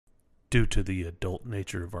Due to the adult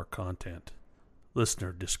nature of our content,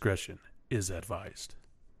 listener discretion is advised.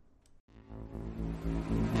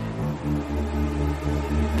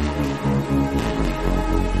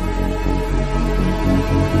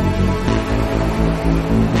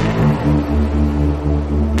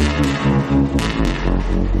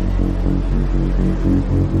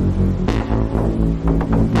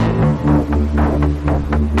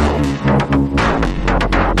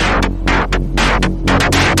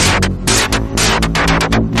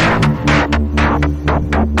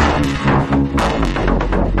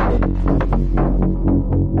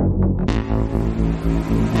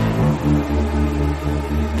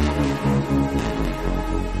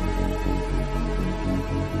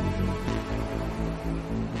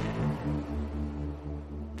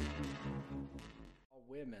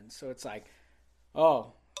 So it's like,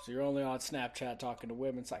 oh, so you're only on Snapchat talking to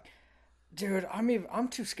women. It's like, dude, I'm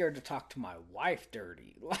too scared to talk to my wife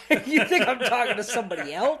dirty. Like, you think I'm talking to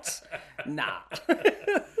somebody else? Nah.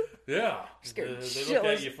 Yeah, Scared they look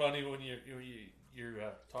shitless. at you funny when you're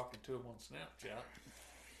talking to them on Snapchat.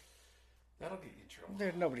 That'll get you in trouble.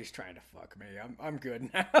 Dude, nobody's trying to fuck me. I'm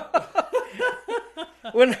good now.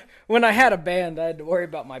 When I had a band, I had to worry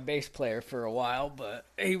about my bass player for a while, but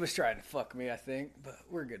he was trying to fuck me, I think. But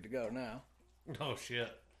we're good to go now. Oh shit.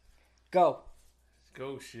 Go.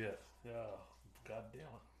 Go shit. Oh, God damn it.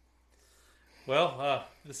 Well,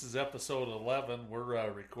 this is episode 11.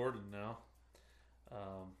 We're recording now.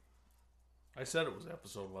 I said it was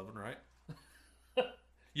episode 11, right?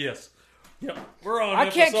 Yes. Yep. We're on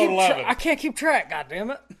episode 11. I can't keep track,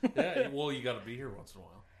 goddammit. Yeah, well, you got to be here once in a while.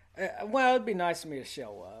 Well, it'd be nice of me to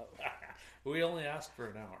show up. We only asked for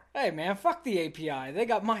an hour. Hey, man, fuck the API. They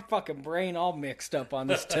got my fucking brain all mixed up on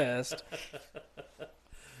this test.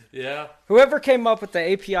 Yeah. Whoever came up with the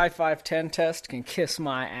API 510 test can kiss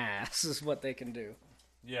my ass, is what they can do.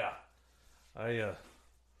 Yeah. I'm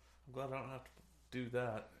glad I don't have to do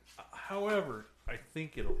that. However, I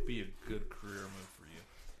think it'll be a good career move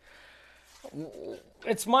for you.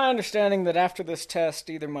 It's my understanding that after this test,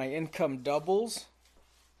 either my income doubles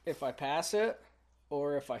if I pass it,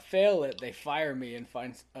 or if I fail it, they fire me and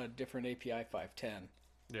find a different API 510.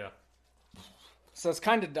 Yeah. So it's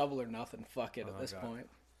kind of double or nothing. Fuck it at this point.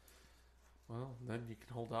 Well, then you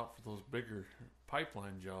can hold out for those bigger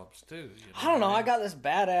pipeline jobs too. I don't know. I got this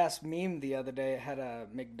badass meme the other day. It had a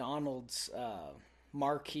McDonald's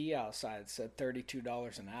marquee outside. It said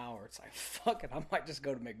 $32 an hour. It's like, fuck it. I might just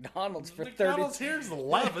go to McDonald's for McDonald's here's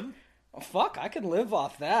 11. Oh, fuck, I can live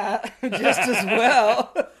off that just as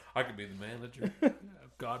well. I could be the manager.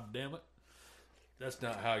 God damn it. That's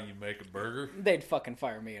not how you make a burger. They'd fucking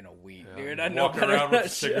fire me in a week, Yeah, dude. you I know walk better around than with a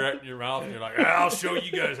that shit. cigarette in your mouth and you're like, I'll show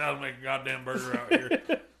you guys how to make a goddamn burger out here.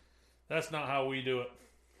 That's not how we do it.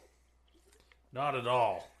 Not at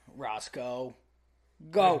all. Roscoe,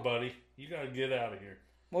 go. Hey, buddy, you got to get out of here.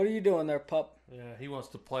 What are you doing there, pup? Yeah, he wants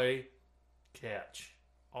to play catch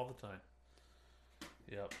all the time.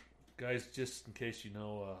 Yep. Guys, just in case you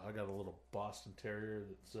know, I got a little Boston Terrier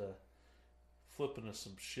that's flipping us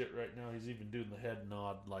some shit right now. He's even doing the head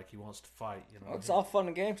nod like he wants to fight. You know, Well, it's all fun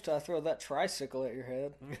and games till I throw that tricycle at your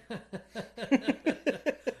head.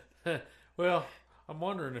 Well, I'm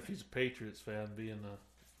wondering if he's a Patriots fan being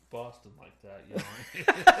Boston like that. You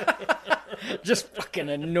know, Just fucking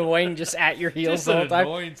annoying, just at your heels just the an whole time.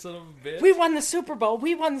 annoying son of a bitch. We won the Super Bowl.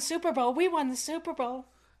 We won the Super Bowl. We won the Super Bowl.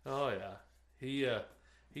 Oh yeah,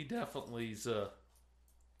 he definitely's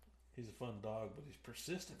he's a fun dog, but he's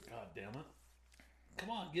persistent. God damn it! Come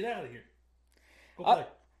on, get out of here. Go play.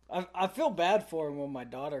 I feel bad for him when my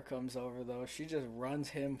daughter comes over, though. She just runs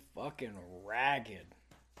him fucking ragged.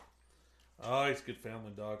 Oh, he's a good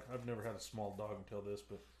family dog. I've never had a small dog until this,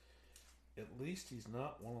 but at least he's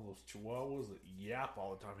not one of those chihuahuas that yap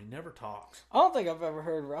all the time. He never talks. I don't think I've ever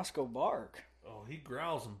heard Roscoe bark. Oh, he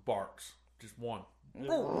growls and barks. Just one.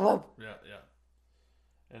 Yeah.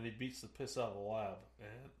 And he beats the piss out of the lab.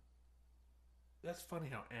 And that's funny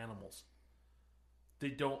how animals, they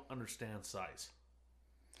don't understand size.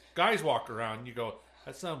 Guys walk around and you go,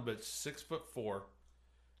 that son of a bitch, 6'4".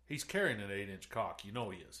 He's carrying an 8-inch cock. You know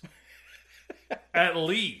he is. At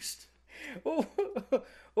least. Well,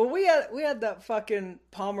 we had that fucking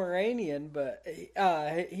Pomeranian, but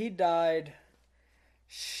he died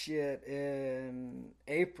shit in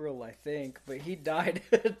April, I think, but he died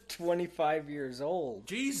at 25 years old.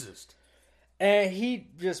 Jesus. And he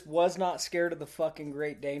just was not scared of the fucking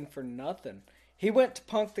Great Dane for nothing. He went to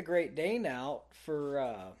punk the Great Dane out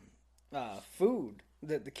for food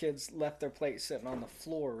that the kids left their plate sitting on the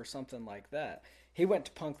floor or something like that. He went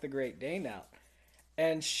to punk the Great Dane out.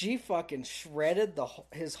 And she fucking shredded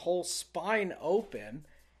his whole spine open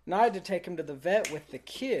And I had to take him to the vet with the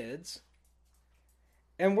kids.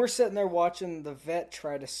 And we're sitting there watching the vet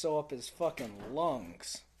try to sew up his fucking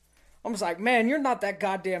lungs. I was like, man, you're not that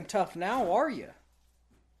goddamn tough now, are you?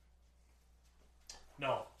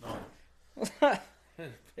 No.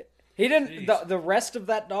 He didn't. The rest of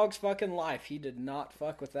that dog's fucking life, he did not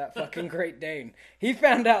fuck with that fucking Great Dane. He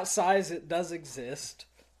found out size it does exist.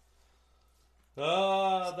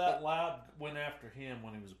 That lab went after him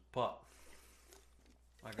when he was a pup.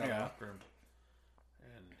 I got after him,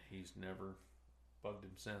 and he's never bugged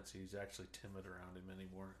him since. He's actually timid around him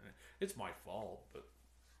anymore. It's my fault, but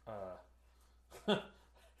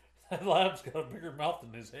that lab's got a bigger mouth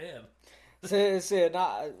than his head. See,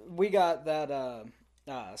 we got that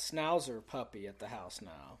Schnauzer puppy at the house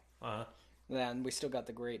now. Uh-huh. Then we still got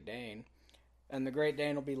the Great Dane. And the Great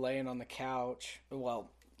Dane will be laying on the couch.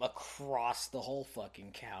 Well, across the whole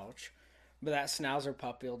fucking couch. But that Schnauzer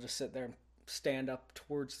puppy will just sit there and stand up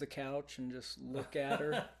towards the couch and just look at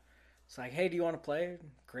her. It's like, hey, do you want to play?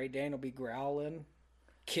 Great Dane will be growling.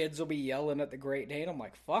 Kids will be yelling at the Great Dane. I'm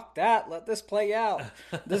like, fuck that. Let this play out.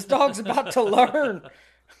 This dog's about to learn.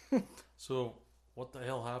 So, what the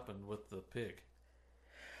hell happened with the pig?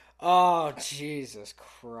 Oh, Jesus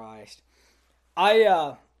Christ.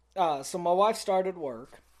 So my wife started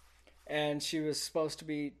work, and she was supposed to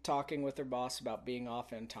be talking with her boss about being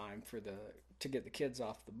off in time to get the kids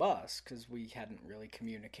off the bus, because we hadn't really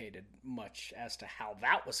communicated much as to how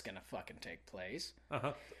that was going to fucking take place.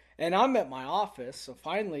 Uh-huh. And I'm at my office, so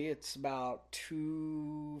finally it's about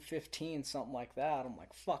 2:15, something like that. I'm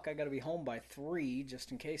like, fuck, I got to be home by 3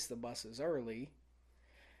 just in case the bus is early.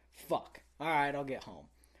 Fuck. All right, I'll get home.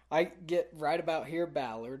 I get right about here,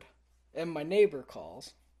 Ballard, and my neighbor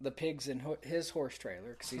calls. The pig's in his horse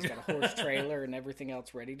trailer, because he's got a horse trailer and everything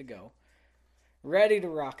else ready to go. Ready to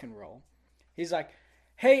rock and roll. He's like,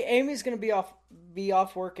 hey, Amy's going to be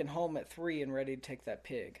off work and home at 3 and ready to take that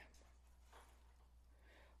pig.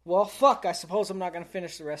 Well, fuck, I suppose I'm not going to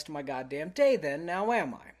finish the rest of my goddamn day then, now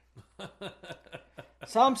am I?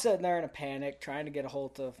 So I'm sitting there in a panic, trying to get a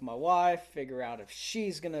hold of my wife, figure out if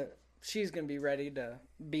she's going to be ready to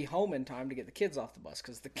be home in time to get the kids off the bus,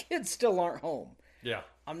 because the kids still aren't home. Yeah.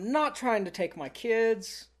 I'm not trying to take my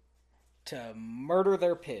kids to murder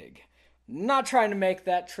their pig. Not trying to make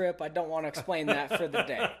that trip. I don't want to explain that for the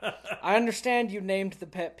day. I understand you named the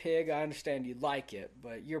pet pig. I understand you like it,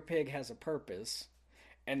 but your pig has a purpose,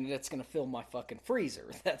 and it's going to fill my fucking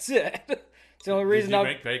freezer. That's it. It's the only reason Did you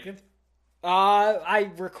make bacon?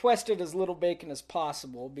 I requested as little bacon as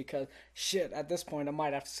possible because, shit, at this point I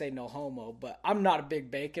might have to say no homo, but I'm not a big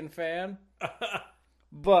bacon fan.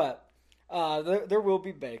 But there will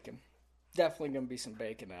be bacon. Definitely going to be some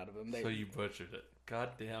bacon out of him. So you butchered it.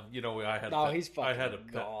 God damn. You know, I had he's fucking I had a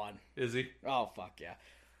pet. gone. Is he? Oh, fuck yeah.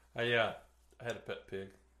 I had a pet pig.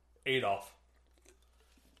 Adolf.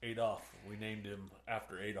 We named him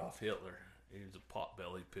after Adolf Hitler. He was a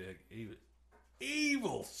pot-bellied pig. He was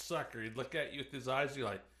evil sucker. He'd look at you with his eyes. You're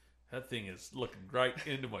like, that thing is looking right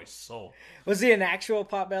into my soul. Was he an actual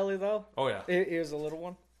potbelly, though? Oh, yeah. He was a little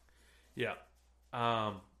one? Yeah.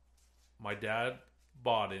 My dad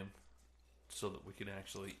bought him so that we could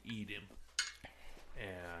actually eat him.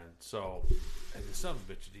 And so, and the son of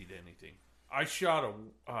a bitch would eat anything. I shot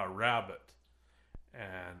a rabbit,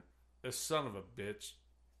 and this son of a bitch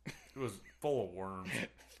was full of worms.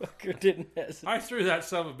 Fucker didn't hesitate. I threw that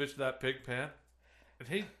son of a bitch to that pig pen,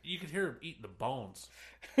 and you could hear him eating the bones.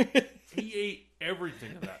 He ate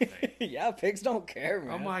everything of that thing. Yeah, pigs don't care,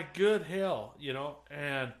 man. Oh my good hell,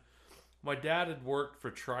 and my dad had worked for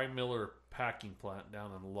Tri-Miller packing plant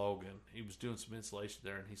down in Logan. He was doing some insulation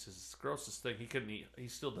there, and he says it's the grossest thing. He couldn't eat. He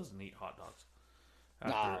still doesn't eat hot dogs.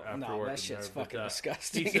 No, that shit's there. fucking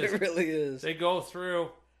disgusting. He says, it really is. They go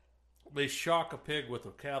through. They shock a pig with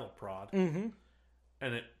a cattle prod, and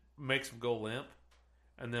it makes them go limp.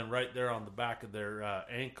 And then right there on the back of their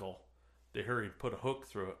ankle, they hurry and put a hook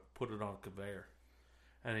through it, put it on a conveyor.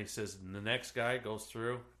 And he says, and the next guy goes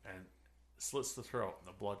through and slits the throat, and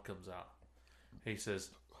the blood comes out. He says,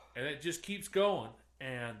 and it just keeps going,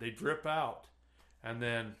 and they drip out. And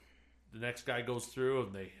then the next guy goes through,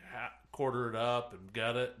 and they quarter it up and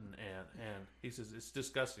gut it, and he says, it's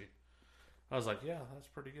disgusting. I was like, yeah, that's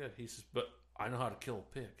pretty good. He says, but I know how to kill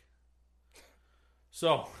a pig.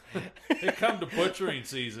 So, it come to butchering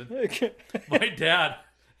season. My dad,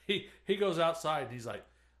 he goes outside, and he's like,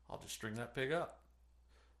 I'll just string that pig up.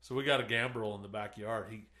 So we got a gambrel in the backyard.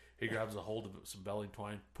 He grabs a hold of it with some belly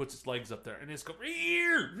twine, puts its legs up there, and it's going,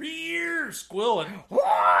 rear, squilling.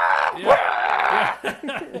 Yeah.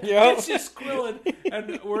 It's just squilling.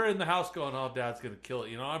 And we're in the house going, oh, Dad's going to kill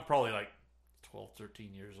it. I'm probably like 12,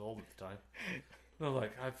 13 years old at the time. I'm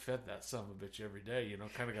like, I fed that son of a bitch every day, you know,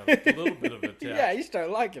 kind of got a little bit of a taste. Yeah, you start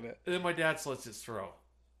liking it. And then my dad slits its throat.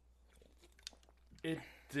 It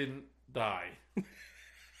didn't die.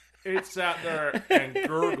 It sat there and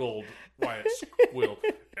gurgled while it squealed.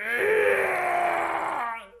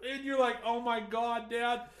 And you're like, oh my God,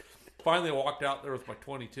 Dad. Finally, I walked out there with my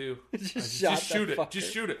 22. Just shoot it. fucker.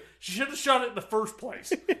 Just shoot it. She should have shot it in the first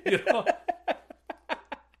place. You know?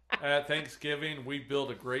 At Thanksgiving, we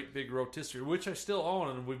built a great big rotisserie, which I still own,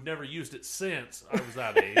 and we've never used it since I was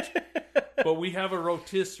that age. But we have a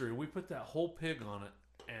rotisserie. We put that whole pig on it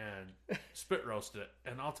and spit roasted it.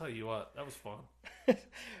 And I'll tell you what, that was fun.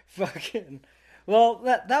 Fucking. Well,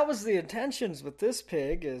 that was the intentions with this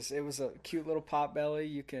pig. Is it was a cute little pot belly.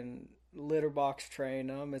 You can litter box train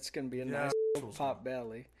them. It's going to be a nice little pot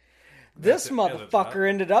belly. This motherfucker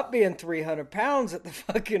ended up being 300 pounds at the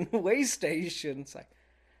fucking weigh station. It's like,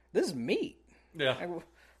 this is meat. Yeah. Like,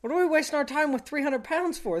 what are we wasting our time with 300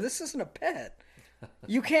 pounds for? This isn't a pet.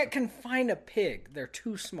 You can't confine a pig. They're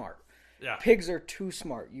too smart. Yeah. Pigs are too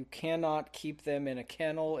smart. You cannot keep them in a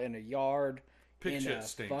kennel, in a yard. Pig shit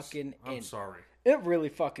stinks. I'm sorry. It really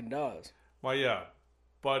fucking does. My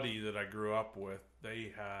buddy that I grew up with,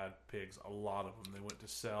 they had pigs, a lot of them. They went to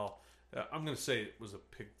sell. I'm going to say it was a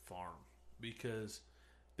pig farm because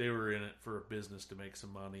they were in it for a business to make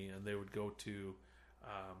some money, and they would go to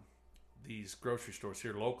these grocery stores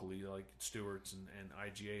here locally, like Stewart's and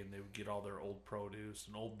IGA, and they would get all their old produce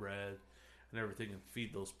and old bread and everything and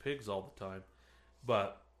feed those pigs all the time.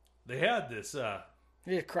 But they had this...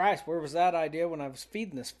 Jesus Christ, where was that idea when I was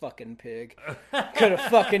feeding this fucking pig? Could have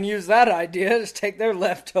fucking used that idea. Just take their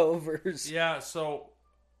leftovers. Yeah, so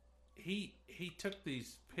he took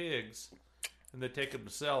these pigs and they take them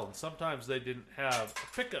to sell, and sometimes they didn't have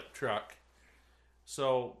a pickup truck,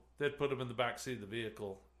 so they'd put them in the back seat of the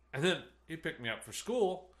vehicle. And then he picked me up for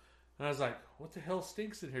school, and I was like, what the hell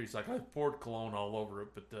stinks in here? He's like, I poured cologne all over it,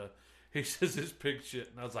 but he says it's pig shit.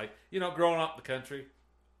 And I was like, you know, growing up in the country,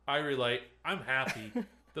 I relate. I'm happy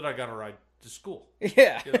that I got a ride to school.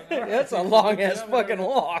 Yeah, You know, that's a long-ass fucking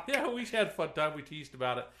walk. Yeah, we had a fun time. We teased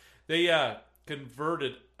about it. They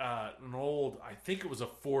converted an old, I think it was a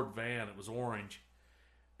Ford van. It was orange.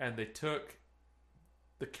 And they took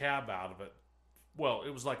the cab out of it. Well, it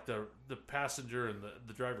was like the passenger and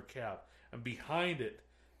the driver cab. And behind it,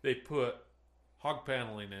 they put hog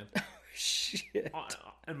paneling in. Shit.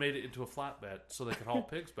 And made it into a flatbed so they could haul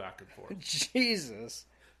pigs back and forth. Jesus.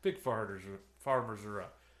 Pig farmers are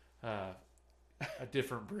a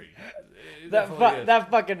different breed. That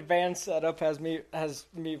fucking van setup has me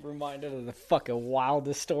reminded of the fucking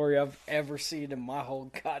wildest story I've ever seen in my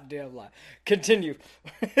whole goddamn life. Continue,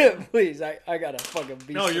 please. I gotta fucking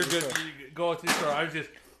be. No, you're good. You go with your story.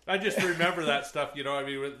 I just remember that stuff. You know, I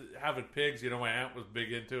mean, with having pigs. You know, my aunt was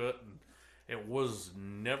big into it, and it was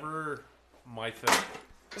never my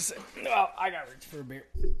thing. Well, I gotta reach for a beer.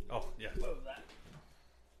 Oh yeah. Move that.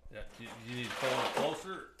 Yeah, you need to pull it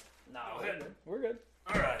closer. No, we're good.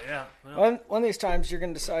 All right, yeah. Well, one of these times, you're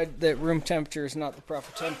going to decide that room temperature is not the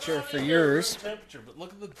proper temperature for yours. Temperature, but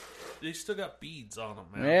look at they still got beads on them,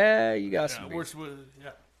 man. Yeah, you got some. Yeah.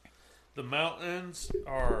 The mountains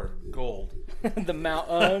are gold. The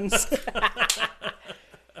mountains.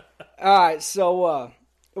 All right, so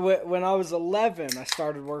when I was 11, I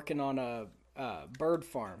started working on a bird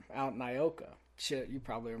farm out in Ioka. Shit, you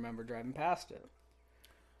probably remember driving past it.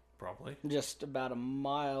 Probably. Just about a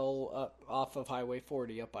mile up off of Highway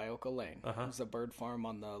 40 up Ioka Lane. Uh-huh. There's a bird farm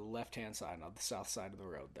on the left-hand side, on the south side of the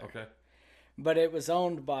road there. Okay. But it was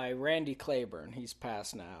owned by Randy Claiborne. He's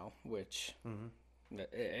passed now, which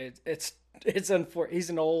it's unfortunate.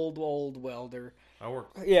 He's an old welder. I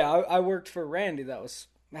worked. Yeah, I worked for Randy. That was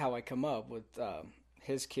how I come up with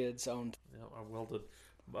his kids owned. Yeah, I welded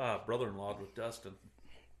brother-in-law with Dustin.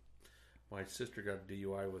 My sister got a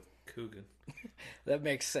DUI with Coogan. That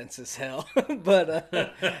makes sense as hell. but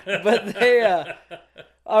they,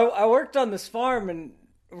 I worked on this farm, and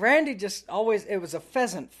Randy just always, it was a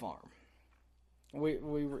pheasant farm. It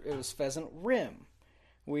was pheasant rim.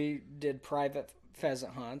 We did private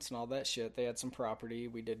pheasant hunts and all that shit. They had some property.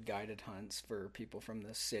 We did guided hunts for people from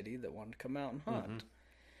the city that wanted to come out and hunt. Mm-hmm.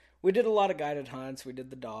 We did a lot of guided hunts. We did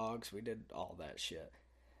the dogs. We did all that shit.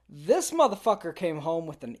 This motherfucker came home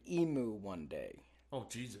with an emu one day. Oh,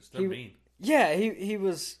 Jesus. They're mean. Yeah, he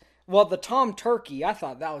was... Well, the Tom Turkey, I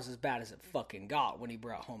thought that was as bad as it fucking got when he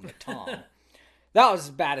brought home the Tom. That was as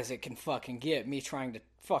bad as it can fucking get, me trying to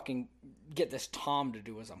fucking get this Tom to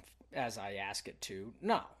do as I ask it to.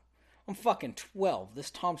 No. I'm fucking 12.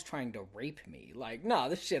 This Tom's trying to rape me. Like, no,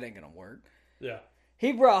 this shit ain't gonna work. Yeah.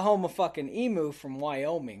 He brought home a fucking emu from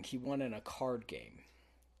Wyoming. He won in a card game.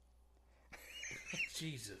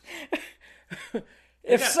 Jesus. They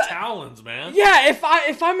If got talons, man. Yeah,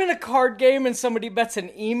 if I'm in a card game and somebody bets an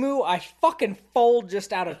emu, I fucking fold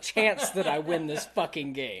just out of chance that I win this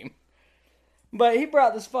fucking game. But he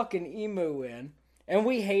brought this fucking emu in, and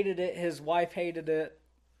we hated it. His wife hated it.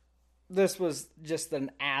 This was just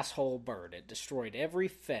an asshole bird. It destroyed every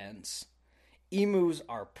fence. Emus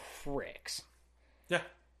are pricks. Yeah.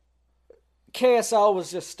 KSL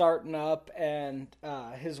was just starting up, and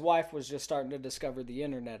his wife was just starting to discover the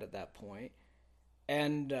internet at that point.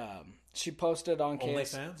 And she posted on KSL.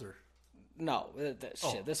 OnlyFans or? No,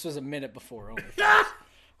 shit. This was a minute before OnlyFans.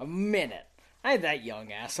 A minute. I ain't that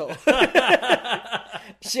young, asshole.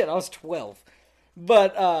 Shit, I was 12.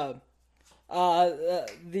 But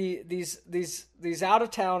these out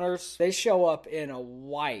of towners, they show up in a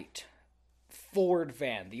white Ford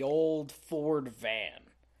van, the old Ford van.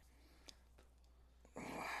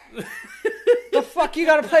 The fuck you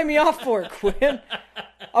gotta play me off for, Quinn?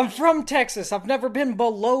 I'm from Texas. I've never been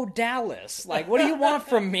below Dallas. Like, what do you want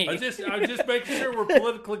from me? I'm just making sure we're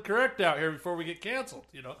politically correct out here before we get canceled,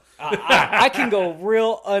 you know? I can go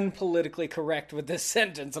real unpolitically correct with this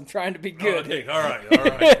sentence. I'm trying to be good. Okay, all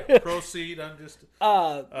right. Proceed. I'm just...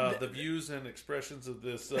 the views and expressions of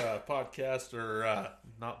this podcast are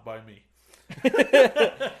not by me.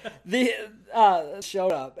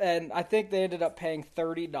 Showed up, and I think they ended up paying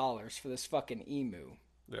 $30 for this fucking emu.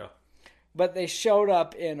 Yeah. But they showed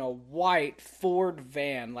up in a white Ford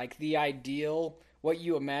van, like the ideal, what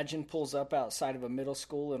you imagine pulls up outside of a middle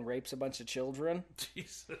school and rapes a bunch of children.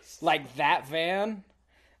 Jesus. Like that van.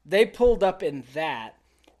 They pulled up in that.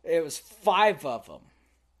 It was 5 of them.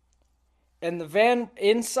 And the van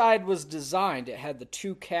inside was designed. It had the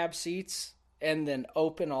 2 cab seats and then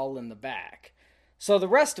open all in the back. So the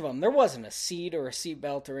rest of them, there wasn't a seat or a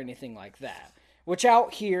seatbelt or anything like that. Which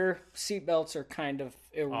out here, seatbelts are kind of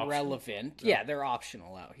irrelevant. Yeah, they're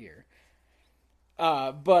optional out here.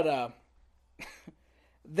 But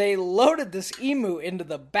they loaded this emu into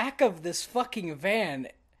the back of this fucking van.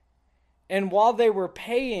 And while they were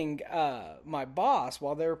paying my boss,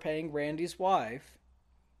 while they were paying Randy's wife,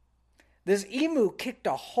 this emu kicked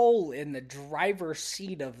a hole in the driver's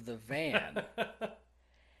seat of the van.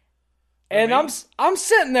 And I'm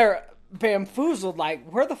sitting there bamboozled, like,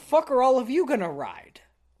 where the fuck are all of you gonna ride?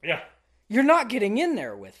 Yeah. You're not getting in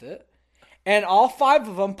there with it. And all 5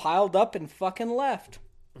 of them piled up and fucking left.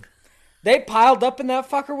 They piled up in that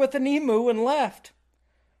fucker with an emu and left.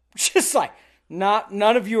 Just like,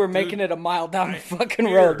 none of you are making it a mile down the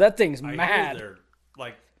fucking road. That thing's mad. They're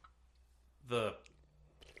like the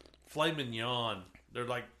filet mignon. They're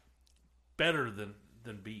like better than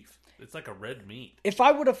beef. It's like a red meat. If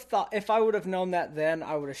I would have known that then,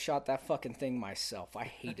 I would have shot that fucking thing myself. I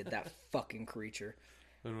hated that fucking creature.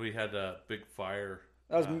 When we had a big fire,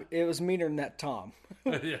 it was meaner than that Tom.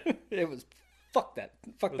 Yeah. It was fuck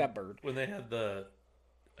that bird. When they had the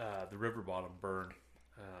river bottom burn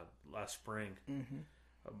last spring,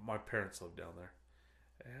 my parents lived down there,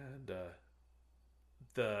 and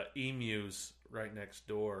the emus right next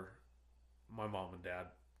door, my mom and dad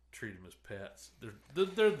treat them as pets.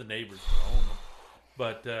 They're the neighbors that own them,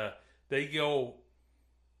 but they go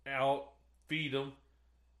out, feed them,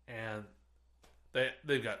 and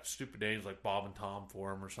they've got stupid names like Bob and Tom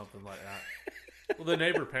for them or something like that. Well, the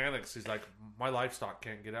neighbor panics. He's like, my livestock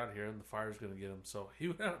can't get out of here, and the fire's going to get them. So he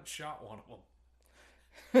went out and shot one of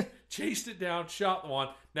them. Chased it down, shot one.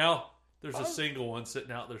 Now there's a single one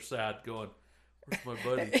sitting out there sad going, where's my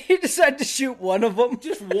buddy? He decided to shoot one of them?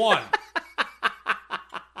 Just one.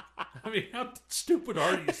 I mean, how stupid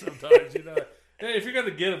are you sometimes, you know? Hey, if you're going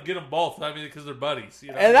to get them both, I mean, because they're buddies,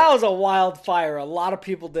 you know? And that was a wild fire. A lot of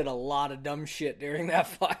people did a lot of dumb shit during that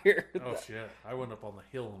fire. Oh, shit. I went up on the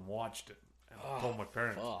hill and watched it. And I told my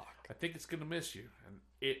parents, I think it's going to miss you. And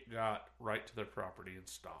it got right to their property and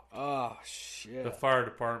stopped. Oh, shit. The fire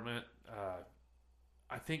department,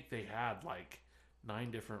 I think they had like 9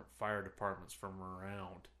 different fire departments from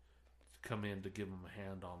around come in to give them a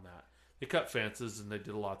hand on that. They cut fences and they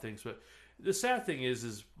did a lot of things. But the sad thing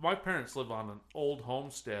is my parents live on an old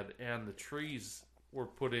homestead, and the trees were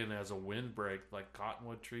put in as a windbreak, like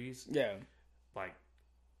cottonwood trees. Yeah. Like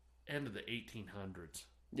end of the 1800s.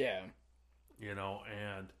 Yeah. You know,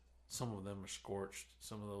 and some of them are scorched.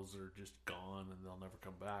 Some of those are just gone and they'll never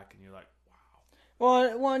come back. And you're like,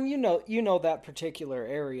 wow. Well, and you know that particular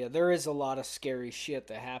area. There is a lot of scary shit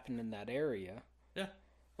that happened in that area.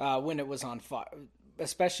 Yeah. When it was on fire.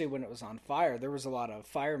 Especially when it was on fire, there was a lot of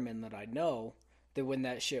firemen that I know that when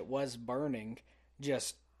that shit was burning,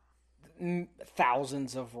 just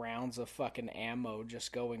thousands of rounds of fucking ammo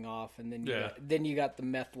just going off, and then you got the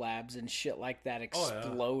meth labs and shit like that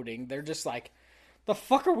exploding. They're just like, the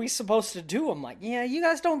fuck are we supposed to do? I'm like, yeah, you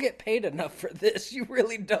guys don't get paid enough for this. You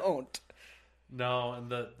really don't. No,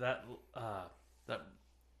 and that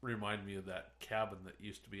reminded me of that cabin that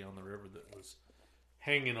used to be on the river that was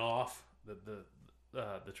hanging off.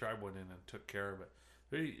 The tribe went in and took care of it.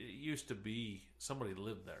 It used to be somebody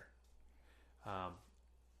lived there.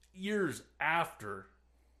 Years after,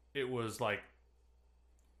 it was like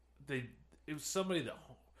it was somebody that,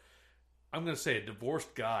 I'm going to say, a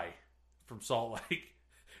divorced guy from Salt Lake.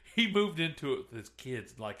 He moved into it with his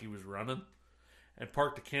kids like he was running, and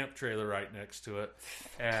parked a camp trailer right next to it,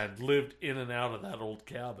 and lived in and out of that old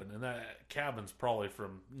cabin. And that cabin's probably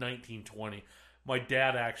from 1920. My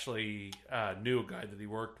dad actually knew a guy that he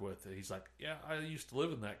worked with. He's like, yeah, I used to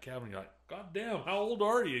live in that cabin. You're like, God damn, how old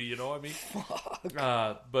are you? You know what I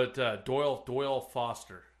mean? But Doyle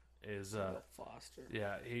Foster is... Foster.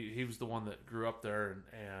 Yeah, he was the one that grew up there.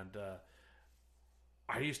 And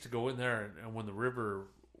I used to go in there, and when the river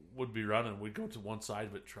would be running, we'd go to one side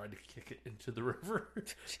of it, try to kick it into the river,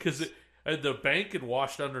 because the bank had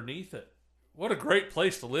washed underneath it. What a great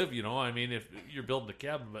place to live, you know. I mean, if you're building a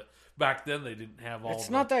cabin, but back then they didn't have all. It's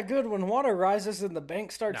not that good when water rises and the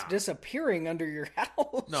bank starts No. disappearing under your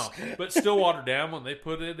house. No, but Stillwater Dam, when they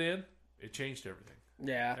put it in, it changed everything.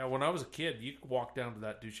 Yeah. Now, when I was a kid, you could walk down to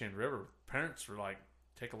that Duchesne River. Parents were like,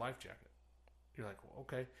 "Take a life jacket." You're like, well,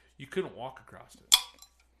 "Okay." You couldn't walk across it.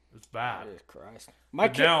 It's bad. Jesus Christ.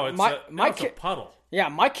 Now it's a puddle. Yeah,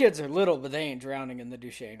 my kids are little, but they ain't drowning in the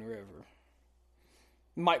Duchesne River.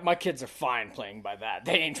 My kids are fine playing by that.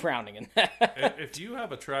 They ain't drowning in that. If you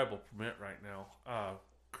have a tribal permit right now,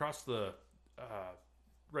 across the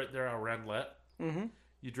right there on Randelette,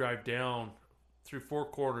 you drive down through Four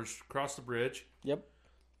Corners, cross the bridge, Yep.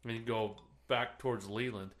 and you go back towards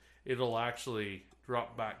Leland. It'll actually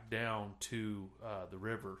drop back down to the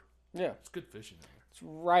river. Yeah. It's good fishing there. It's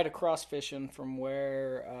right across fishing from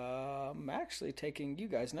where I'm actually taking you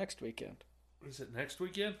guys next weekend. Is it next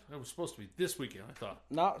weekend? It was supposed to be this weekend, I thought.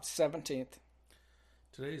 No, it's 17th.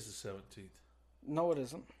 Today's the 17th. No, it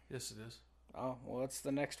isn't. Yes, it is. Oh, well, it's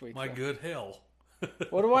the next week. My then. good hell.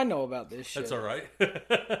 What do I know about this shit? That's all right.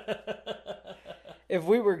 If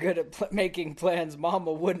we were good at making plans,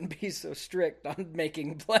 Mama wouldn't be so strict on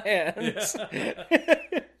making plans. Yeah.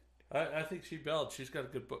 I think she bailed. She's got a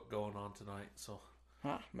good book going on tonight, so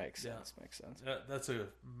Huh, makes sense. Makes sense. that's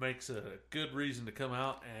makes a good reason to come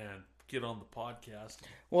out and get on the podcast.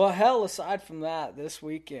 Well, hell, aside from that, this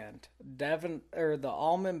weekend, the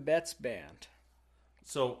Allman Betts Band.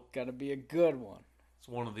 So Got to be a good one. it's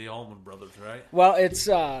one of the Allman Brothers, right? Well, it's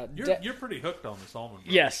You're pretty hooked on this Allman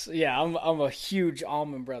Brothers. yes, yeah, I'm a huge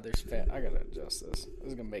Allman Brothers fan. I gotta adjust this. This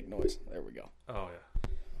is gonna make noise. There we go. Oh yeah.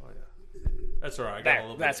 That's all right. I got a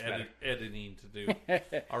little bit of editing to do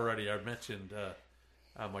already. I mentioned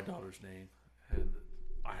my daughter's name, and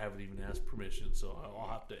I haven't even asked permission, so I'll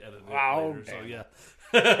have to edit it later.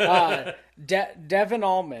 So yeah. Devin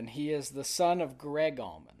Allman, he is the son of Greg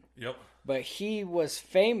Allman. Yep. But he was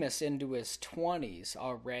famous into his 20s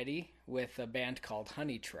already with a band called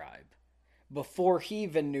Honey Tribe. Before he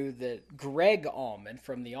even knew that Greg Allman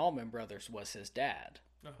from the Allman Brothers was his dad.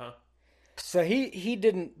 Uh-huh. So he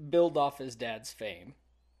didn't build off his dad's fame.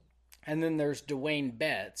 And then there's Dwayne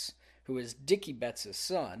Betts, who is Dickie Betts'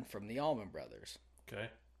 son from the Allman Brothers. Okay.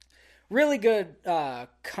 Really good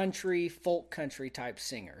country, folk country type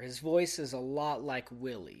singer. His voice is a lot like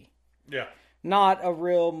Willie. Yeah. Not a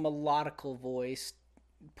real melodical voice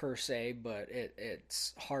per se, but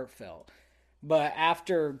it's heartfelt. But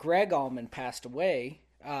after Greg Allman passed away,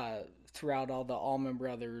 throughout all the Allman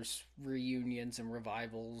Brothers reunions and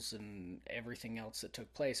revivals and everything else that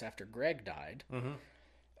took place after Greg died,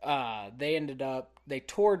 they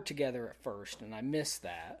toured together at first, and I missed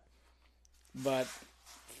that. But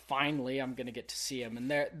finally, I'm going to get to see them.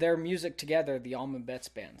 And their music together, the Allman Betts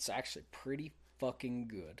Band, is actually pretty fucking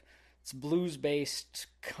good. It's blues-based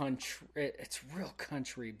country. It's real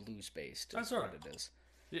country blues-based. That's all right. What it is.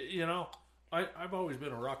 You know, I've always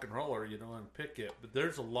been a rock and roller, you know, and pick it. But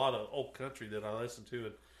there's a lot of old country that I listen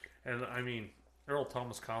to. And I mean, Earl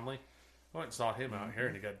Thomas Conley, I went and saw him out here,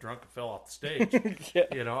 and he got drunk and fell off the stage. Yeah.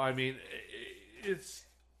 You know, I mean, it's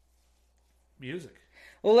music.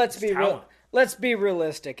 Well, let's It's be real. talent. Let's be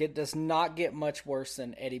realistic. It does not get much worse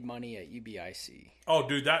than Eddie Money at UBIC. Oh,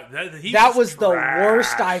 dude, that Was the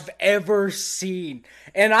worst I've ever seen.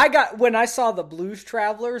 And when I saw the Blues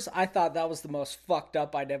Travelers, I thought that was the most fucked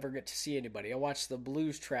up I'd ever get to see anybody. I watched the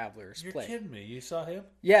Blues Travelers You're play. kidding me? You saw him?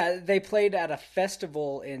 Yeah, they played at a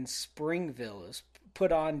festival in Springville. It was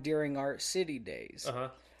put on during Art City days. Uh huh.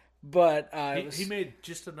 But He made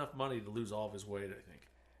just enough money to lose all of his weight, I think.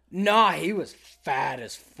 Nah, he was fat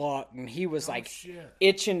as fuck, and he was Oh, like shit.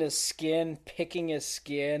 itching his skin, picking his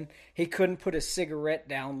skin. He couldn't put his cigarette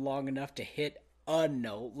down long enough to hit a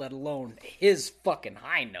note, let alone his fucking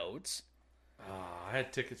high notes. I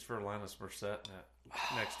had tickets for Alanis Morissette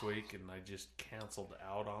next week, and I just canceled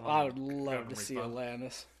out on them. I would love to see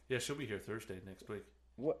Alanis. Yeah, she'll be here Thursday next week.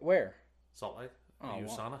 Where? Salt Lake? Oh,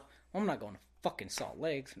 USANA? well, I'm not going to fucking Salt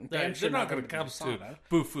Lake. They're not going to come to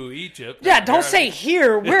Bufu, Egypt. Yeah, don't say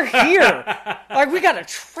here. We're here. Like, we got to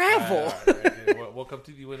travel. All right. Welcome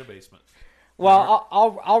to you in a basement. Well,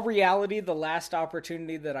 I'll reality the last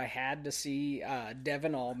opportunity that I had to see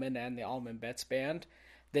Devin Allman and the Allman Betts Band.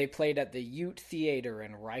 They played at the Ute Theater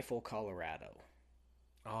in Rifle, Colorado.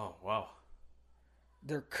 Oh, wow.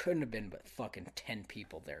 There couldn't have been but fucking 10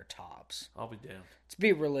 people there tops. I'll be damned. To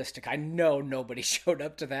be realistic, I know nobody showed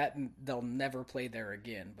up to that and they'll never play there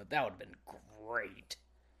again, but that would have been great.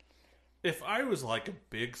 If I was like a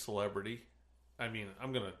big celebrity, I mean,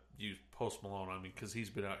 I'm going to use Post Malone, because he's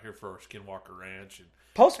been out here for our Skinwalker Ranch. And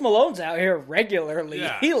Post Malone's out here regularly.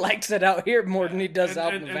 Yeah. He likes it out here more than he does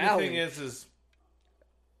out in the valley. And the thing is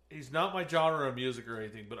he's not my genre of music or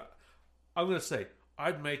anything, but I'm going to say,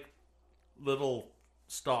 I'd make little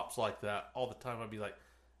stops like that all the time. I'd be like,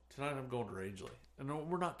 tonight I'm going to Rangeley. And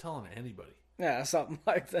we're not telling anybody. Yeah, something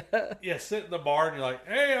like that. Yeah, sit in the bar and you're like,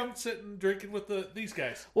 hey, I'm sitting drinking with these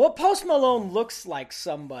guys. Well, Post Malone looks like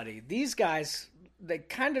somebody. These guys, they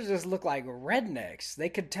kind of just look like rednecks. They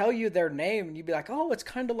could tell you their name and you'd be like, oh, it's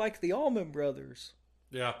kind of like the Allman Brothers.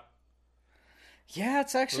 Yeah. Yeah,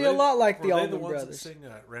 it's actually a lot like the Were they Allman the ones Brothers. that sing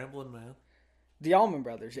Ramblin' Man? The Allman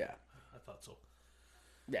Brothers, yeah. I thought so.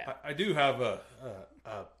 Yeah. I do have a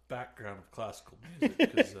background of classical music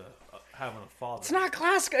because having a father. It's not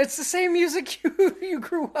classical. It's the same music you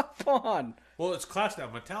grew up on. Well, it's classic now.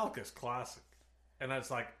 Metallica's classic. And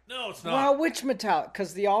it's like, no, it's not. Well, which Metallica?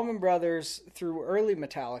 Because the Allman Brothers, through early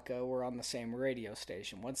Metallica, were on the same radio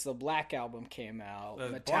station. Once the Black Album came out,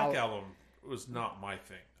 The Black Album was not my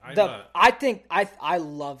thing. I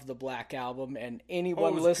love the Black Album, and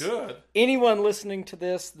anyone good. anyone listening to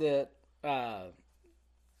this that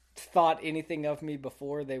thought anything of me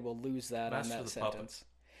before, they will lose that Master on that of the sentence. Puppets.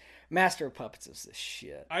 Master of Puppets is the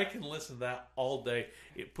shit. I can listen to that all day.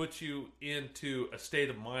 It puts you into a state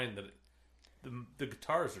of mind that the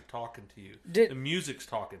guitars are talking to you. The music's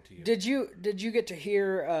talking to you. Did you get to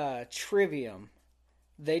hear Trivium?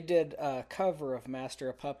 They did a cover of Master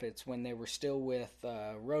of Puppets when they were still with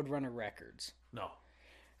Roadrunner Records. No.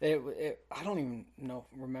 I don't even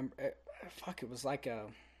remember. It was like a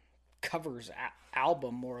covers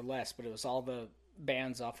album more or less, but it was all the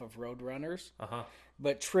bands off of Roadrunners. Uh-huh.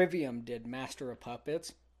 But Trivium did Master of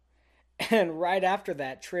Puppets. And right after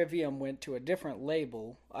that, Trivium went to a different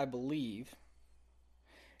label, I believe.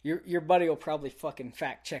 Your buddy will probably fucking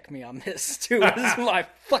fact check me on this too. This is my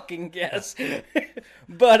fucking guess.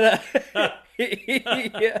 But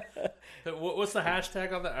yeah. What's the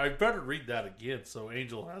hashtag on that? I better read that again so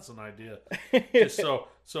Angel has an idea. Just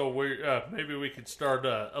so we maybe we could start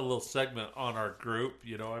a little segment on our group.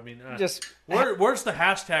 Where's the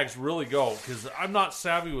hashtags really go? Because I'm not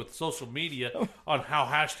savvy with social media on how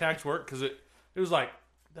hashtags work. Because it was like,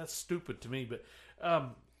 that's stupid to me. But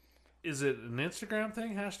is it an Instagram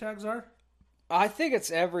thing? Hashtags are. I think it's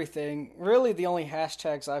everything. Really, the only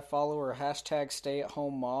hashtags I follow are hashtag stay at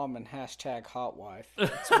home mom and hashtag hot wife.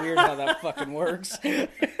 It's weird how that fucking works.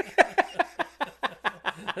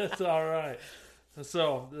 That's all right.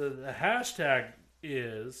 So the hashtag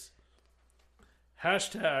is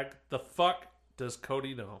hashtag the fuck does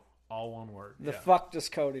Cody know? All one word. The fuck does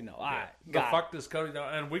Cody know? All right, the fuck does Cody know?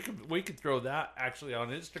 And we could throw that actually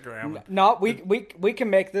on Instagram. No, we can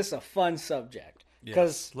make this a fun subject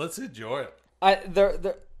because let's enjoy it.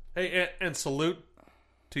 Hey, and salute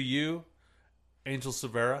to you, Angel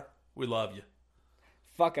Severa. We love you.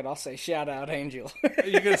 Fuck it, I'll say shout out, Angel.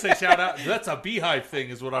 You're gonna say shout out? That's a beehive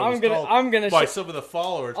thing, is what I was told by some of the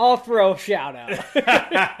followers. I'll throw shout out.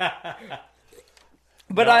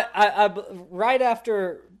 But no. I right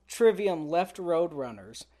after Trivium left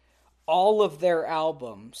Roadrunners, all of their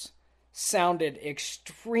albums sounded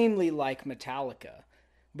extremely like Metallica,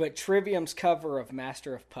 but Trivium's cover of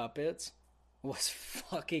Master of Puppets was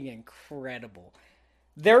fucking incredible.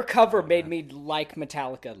 Their cover made me like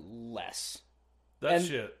Metallica less.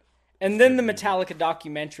 Shit. And then the Metallica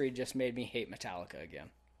documentary just made me hate Metallica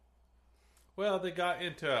again. Well, they got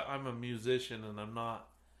into I'm a musician and I'm not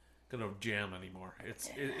gonna jam anymore.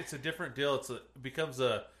 It's a different deal. It becomes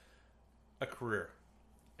a career,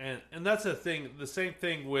 and that's the thing. The same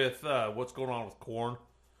thing with what's going on with Korn.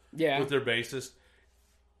 Yeah, with their bassist.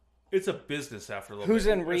 it's a business after a little Who's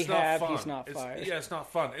bit. in It's not rehab, fun. he's not fired. Yeah, it's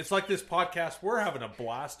not fun. It's like this podcast. We're having a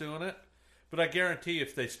blast doing it, but I guarantee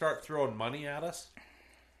if they start throwing money at us,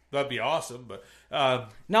 that'd be awesome. But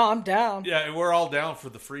No, I'm down. yeah, we're all down for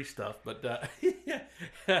the free stuff. But By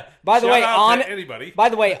the shout way, out on to it, anybody. By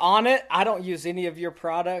the way, on it, I don't use any of your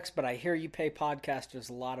products, but I hear you pay podcasters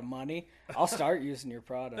a lot of money. I'll start using your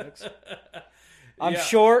products. I'm Yeah.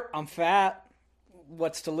 short. I'm fat.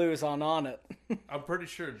 What's to lose on it? I'm pretty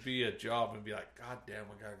sure it'd be a job and be like, God damn,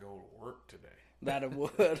 I gotta go to work today. That it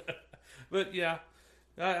would. But yeah,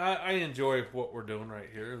 I enjoy what we're doing right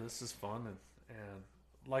here. This is fun, and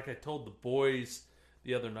like I told the boys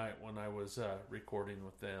the other night when I was recording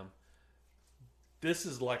with them, this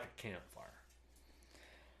is like a campfire.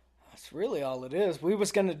 That's really all it is. We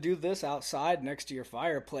was going to do this outside next to your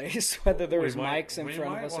fireplace, whether there was mics in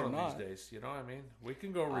front of us or not. These days, you know what I mean? We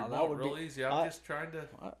can go that remote would real be- easy. I'm just trying to...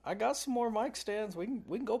 I got some more mic stands. We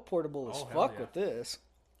can go portable as Oh, hell fuck yeah. with this.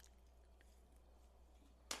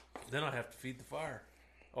 Then I have to feed the fire.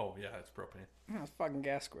 Oh, yeah, it's propane. Oh, it's a fucking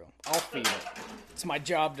gas grill. I'll feed it. It's my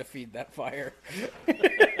job to feed that fire.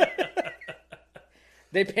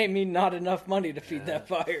 They pay me not enough money to feed that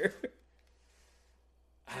fire.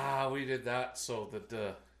 We did that so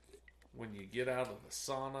that when you get out of the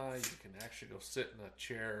sauna, you can actually go sit in a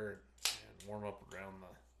chair and warm up around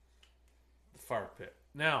the fire pit.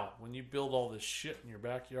 Now, when you build all this shit in your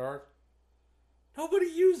backyard, nobody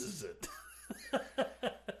uses it.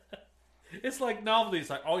 It's like novelty. It's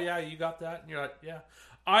like, oh yeah, you got that? And you're like, yeah.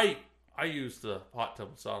 I use the hot tub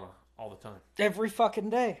and sauna all the time. Every fucking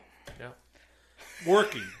day. Yeah.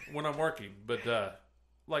 When I'm working. But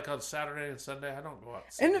like on Saturday and Sunday, I don't go out.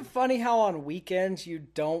 Isn't it funny how on weekends you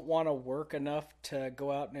don't want to work enough to go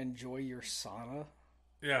out and enjoy your sauna?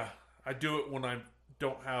 Yeah, I do it when I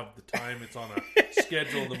don't have the time. It's on a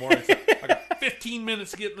schedule in the morning. So I got 15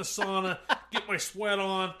 minutes to get in the sauna, get my sweat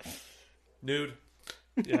on. Nude.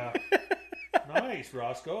 Yeah. Nice,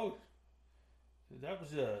 Roscoe. That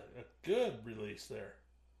was a good release there.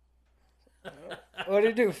 What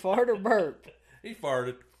did he do? Fart or burp? He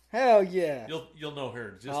farted. Hell yeah. You'll know here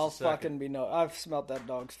in just I'll a second. fucking be no. I've smelt that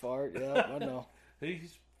dog's fart. Yeah, I know.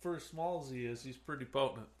 He's for as small as he is, he's pretty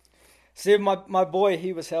potent. See, my boy,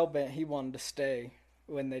 he was hellbent. He wanted to stay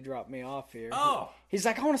when they dropped me off here. Oh. He's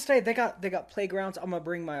like, I want to stay. They got playgrounds. I'm gonna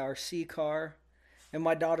bring my RC car. And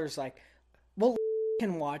my daughter's like, well,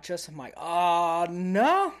 can watch us. I'm like,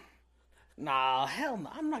 no. Nah, hell no.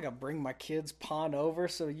 I'm not gonna bring my kids' pond over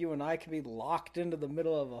so you and I can be locked into the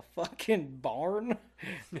middle of a fucking barn.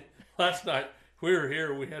 Last night we were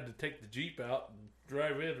here. We had to take the Jeep out and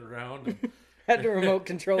drive it around. And Had to remote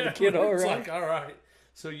control the kiddo it's around. like, all right.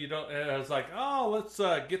 So you don't. And I was like, oh, let's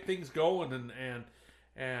get things going.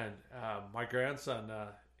 And my grandson,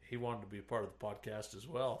 he wanted to be a part of the podcast as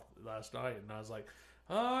well last night. And I was like,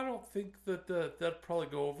 I don't think that'd probably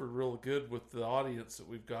go over real good with the audience that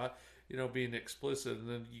we've got. You know, being explicit, and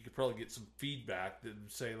then you could probably get some feedback that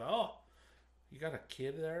would say, oh, you got a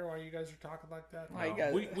kid there while you guys are talking like that?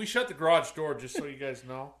 No. We shut the garage door just so you guys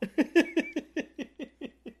know.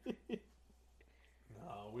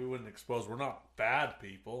 No, we wouldn't expose. We're not bad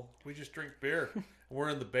people. We just drink beer. We're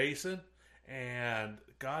in the basin, and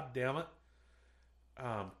God damn it,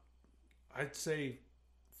 I'd say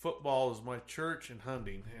football is my church and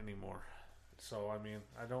hunting anymore. So, I mean,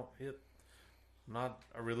 I'm not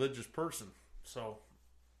a religious person. So,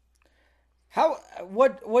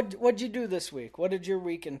 What'd you do this week? What did your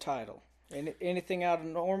week entitle? Anything out of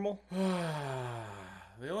normal?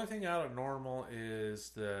 the only thing out of normal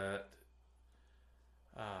is that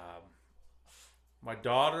my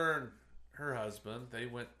daughter and her husband, they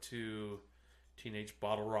went to Teenage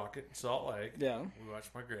Bottle Rocket in Salt Lake. Yeah. We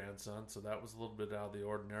watched my grandson, so that was a little bit out of the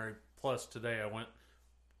ordinary. Plus, today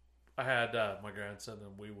I had my grandson,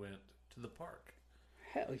 and we went to the park.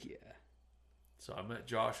 Hell yeah. So I met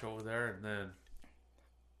Josh over there, and then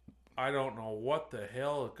I don't know what the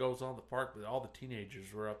hell goes on in the park, but all the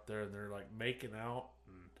teenagers were up there, and they're like making out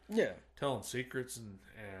and Yeah. telling secrets, and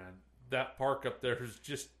that park up there is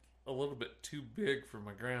just a little bit too big for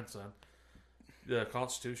my grandson. The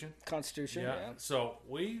Constitution. Yeah. So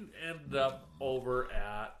we ended up over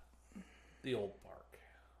at the old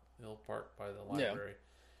park by the library.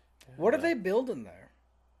 And, What are they building there?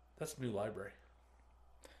 That's a new library.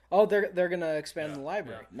 Oh, they're gonna expand the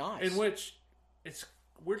library. Yeah. Nice. In which it's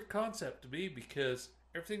a weird concept to me because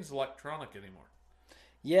everything's electronic anymore.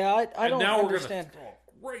 Yeah, I don't now understand. we're going to throw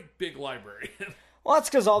a great big library. Well, that's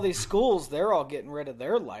because all these schools, they're all getting rid of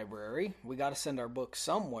their library. We got to send our books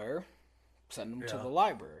somewhere. Send them to the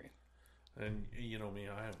library. And you know me,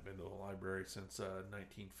 I haven't been to a library since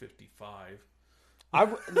 1955.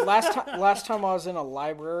 Last time I was in a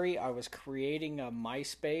library, I was creating a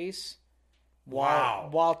MySpace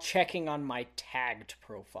while checking on my tagged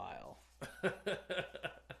profile. I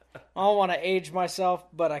don't want to age myself,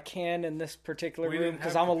 but I can in this particular room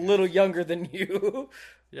because I'm a little younger than you.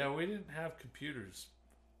 Yeah, we didn't have computers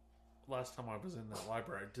last time I was in that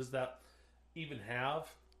library. Does that even have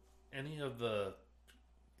any of the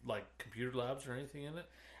computer labs or anything in it?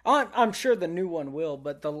 I'm sure the new one will,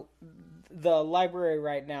 but the library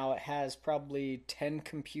right now, it has probably 10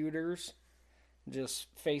 computers just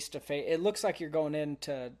face to face. It looks like you're going in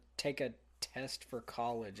to take a test for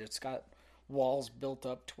college. It's got walls built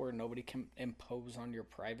up to where nobody can impose on your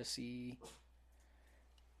privacy.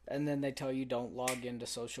 And then they tell you don't log into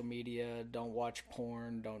social media, don't watch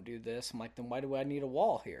porn, don't do this. I'm like, then why do I need a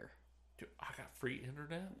wall here? Dude, I got free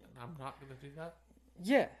internet and I'm not going to do that?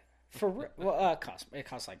 Yeah. Well, it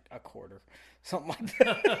costs like a quarter. Something like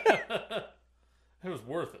that. It was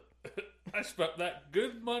worth it. I spent that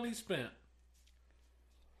good money spent.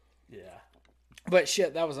 Yeah. But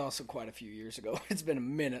shit, that was also quite a few years ago. It's been a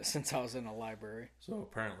minute since I was in a library. So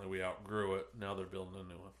apparently we outgrew it. Now they're building a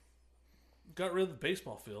new one. Got rid of the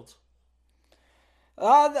baseball fields.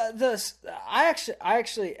 I'm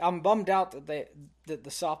bummed out that the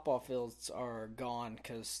softball fields are gone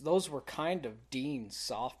because those were kind of Dean's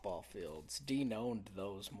softball fields. Dean owned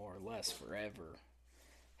those more or less forever.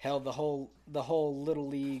 Hell, the whole little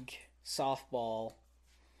league softball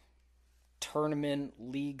tournament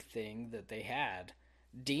league thing that they had,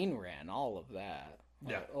 Dean ran all of that.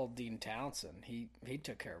 Yeah, old Dean Townsend, he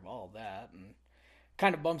took care of all of that, and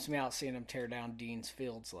kind of bumps me out seeing him tear down Dean's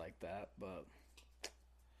fields like that, but.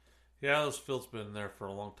 Yeah, those fields been there for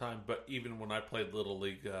a long time. But even when I played Little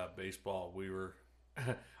League baseball,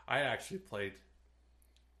 I actually played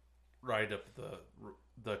right up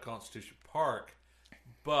the Constitution Park.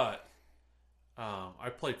 But I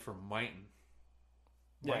played for Mighton.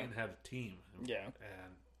 Yeah. Mighton had a team. Yeah.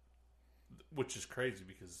 And which is crazy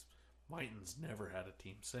because Mighton's never had a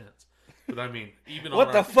team since. But I mean, even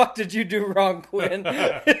what the fuck did you do wrong, Quinn?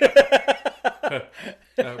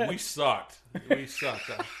 We sucked.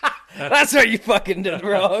 That's what you fucking did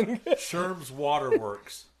wrong. Sherm's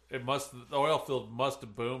Waterworks. The oil field must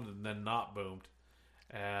have boomed and then not boomed,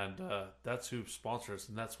 and that's who sponsors us,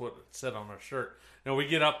 and that's what it said on our shirt. Now we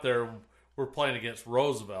get up there, we're playing against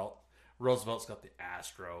Roosevelt. Roosevelt's got the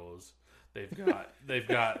Astros. They've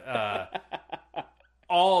got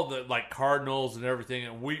all the Cardinals and everything,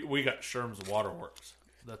 and we got Sherm's Waterworks.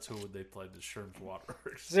 That's who they played, the Sherm's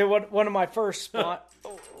Waterworks. See, one of my first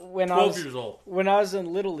when 12 years old. When I was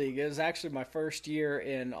in Little League, it was actually my first year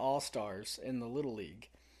in All-Stars in the Little League.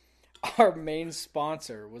 Our main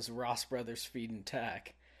sponsor was Ross Brothers Feed and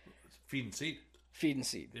Tack. Feed and Seed. Feed and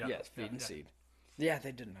Seed. Yeah. Yes, Feed and Seed. Yeah,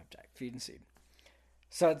 they didn't have Tack. Feed and Seed.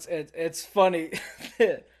 So it's funny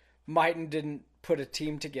that Mighton didn't put a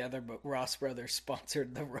team together, but Ross Brothers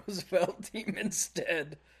sponsored the Roosevelt team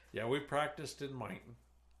instead. Yeah, we practiced in Mighton.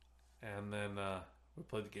 And then we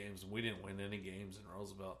played the games, and we didn't win any games in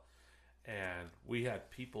Roosevelt. And we had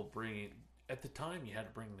people bringing... At the time, you had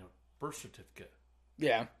to bring the birth certificate.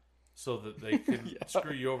 Yeah. So that they could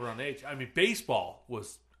screw you over on age. I mean, baseball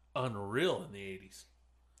was unreal in the 80s.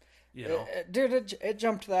 You know? Dude, it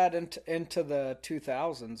jumped that into the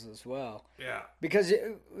 2000s as well. Yeah. Because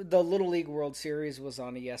the Little League World Series was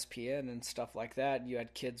on ESPN and stuff like that. And you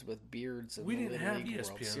had kids with beards. In we the didn't Little have League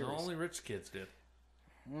World ESPN. Series. Only rich kids did.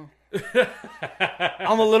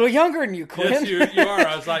 I'm a little younger than you, Quinn. Yes, you are.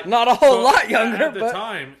 I was like... Not a whole lot younger, at the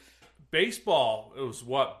time, baseball, it was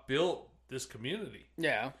what built this community.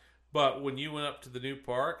 Yeah. But when you went up to the new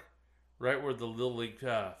park, right where the Little League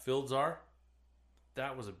fields are,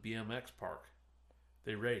 that was a BMX park.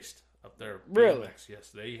 They raced up there. Really? BMX,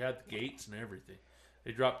 yes. They had the gates and everything.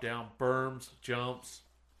 They dropped down berms, jumps,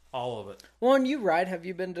 all of it. Well, and you ride. Have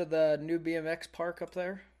you been to the new BMX park up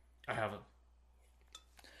there? I haven't.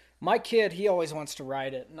 My kid, he always wants to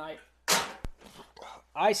ride it, and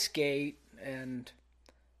I skate, and,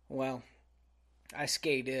 well, I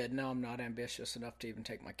skated. Now I'm not ambitious enough to even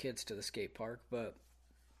take my kids to the skate park, but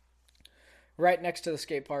right next to the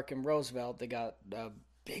skate park in Roosevelt, they got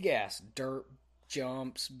big-ass dirt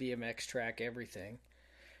jumps, BMX track, everything.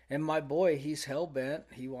 And my boy, he's hell-bent.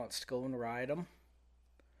 He wants to go and ride them.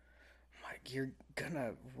 I'm like, you're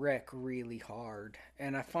gonna wreck really hard.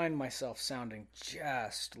 And I find myself sounding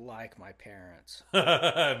just like my parents.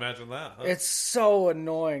 Imagine that. Huh? It's so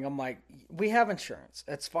annoying. I'm like, we have insurance.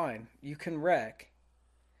 It's fine. You can wreck.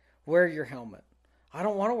 Wear your helmet. I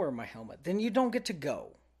don't want to wear my helmet. Then you don't get to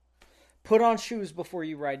go. Put on shoes before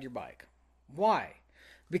you ride your bike. Why?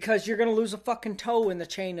 Because you're going to lose a fucking toe in the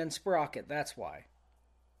chain and sprocket. That's why.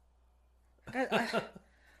 I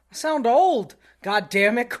sound old. God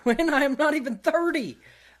damn it, Quinn! I am not even 30.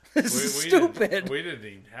 This is stupid. We didn't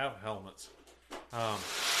even have helmets.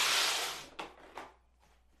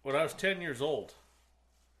 When I was 10 years old,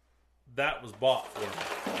 that was bought for me.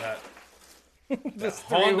 That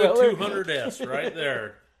Honda 200S right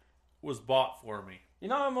there was bought for me. You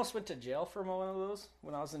know, I almost went to jail for one of those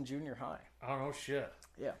when I was in junior high. Oh, no shit.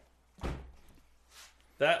 Yeah.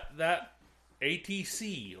 That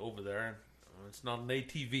ATC over there, it's not an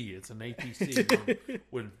ATV, it's an ATC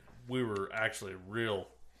when we were actually real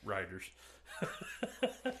riders.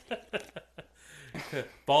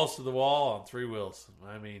 Balls to the wall on 3 wheels.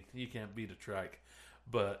 I mean, you can't beat a trike.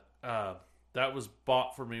 But that was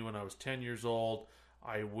bought for me when I was 10 years old.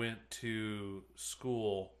 I went to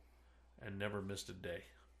school and never missed a day.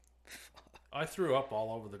 I threw up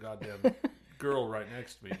all over the goddamn girl right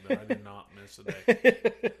next to me, but I did not miss a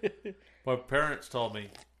day. My parents told me,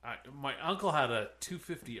 my uncle had a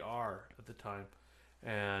 250R at the time,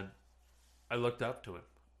 and I looked up to him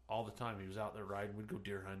all the time. He was out there riding. We'd go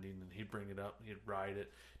deer hunting, and he'd bring it up, and he'd ride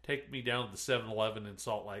it. Take me down to the 7-Eleven in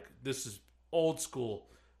Salt Lake. This is old school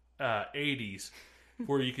 80s,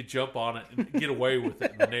 where you could jump on it and get away with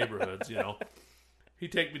it in the neighborhoods, you know.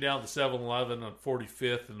 He'd take me down to 7-Eleven on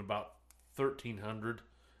 45th and about 1300.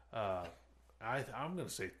 I'm going to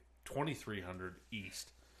say 2300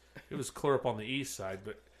 east. It was clear up on the east side,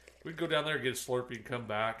 but we'd go down there, get a Slurpee, and come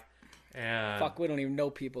back. And fuck, we don't even know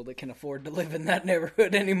people that can afford to live in that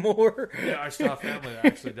neighborhood anymore. Yeah, I still have family that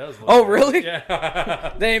actually does live Oh, there. really?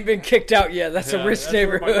 Yeah. They ain't been kicked out yet. That's a rich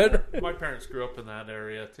neighborhood. My parents grew up in that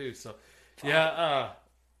area, too. So, yeah,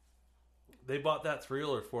 they bought that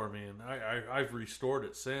 3-wheeler for me, and I've restored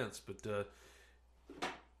it since. But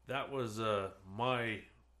that was my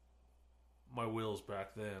wheels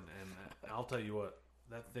back then. And I'll tell you what,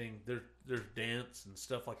 that thing, there's dents and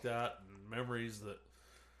stuff like that and memories that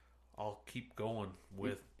I'll keep going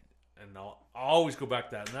with, and I'll always go back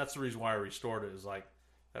to that. And that's the reason why I restored it, is like,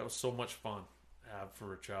 that was so much fun to have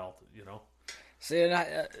for a child, you know? See,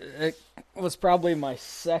 and it was probably my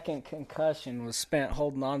second concussion was spent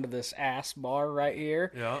holding on to this ass bar right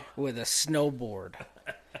here with a snowboard.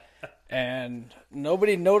 And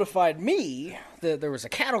nobody notified me that there was a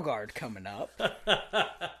cattle guard coming up.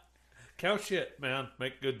 Cow shit, man.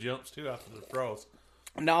 Make good jumps, too, after the throws.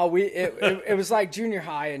 No, it was like junior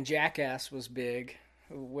high, and Jackass was big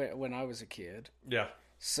when I was a kid. Yeah.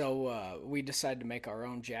 So we decided to make our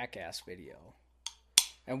own Jackass video.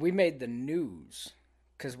 And we made the news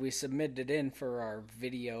because we submitted it in for our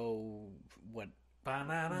video,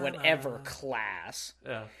 whatever class.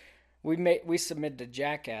 Yeah. We submitted a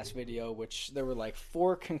Jackass video, which there were like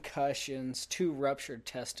 4 concussions, 2 ruptured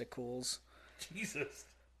testicles. Jesus.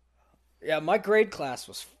 Yeah, my grade class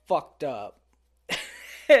was fucked up.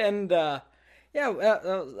 And, that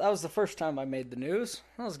was the first time I made the news.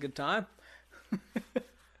 That was a good time.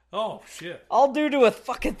 Oh, shit. All due to a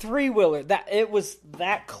fucking 3-wheeler. It was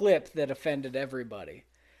that clip that offended everybody.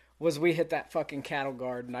 Was we hit that fucking cattle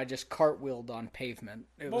guard and I just cartwheeled on pavement.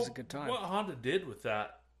 It was a good time. What Honda did with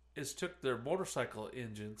that is took their motorcycle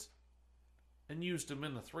engines and used them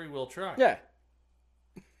in the 3-wheel truck. Yeah.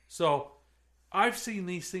 So, I've seen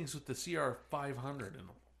these things with the CR500 in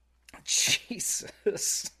them. Jesus.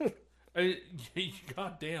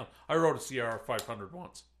 God damn. I rode a CR500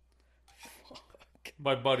 once. Fuck.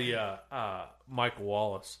 My buddy Michael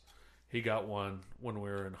Wallace, he got one when we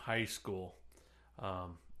were in high school.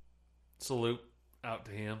 Salute out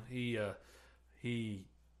to him. He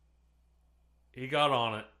got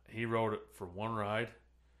on it. He rode it for one ride,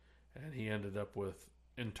 and he ended up with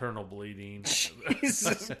internal bleeding.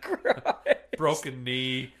 Jesus Christ. Broken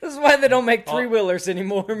knee. This is why they don't make 3-wheelers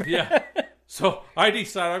anymore, man. Yeah. So I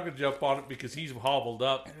decided I'm going to jump on it because he's hobbled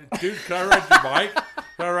up. Dude, can I ride your bike?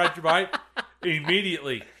 Can I ride your bike?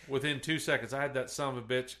 Immediately, within 2 seconds, I had that son of a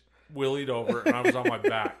bitch willied over, and I was on my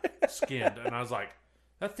back, skinned. And I was like,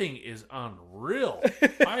 that thing is unreal.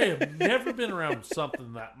 I have never been around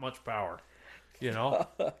something that much power, you know?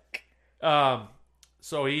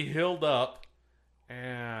 So he healed up,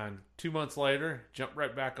 and 2 months later, jumped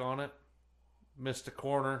right back on it. Missed a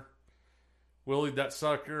corner, willied that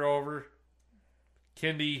sucker over.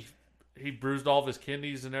 Kidney, he bruised all of his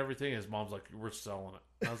kidneys and everything. His mom's like, "We're selling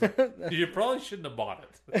it." I was like, "You probably shouldn't have bought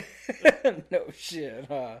it." No shit,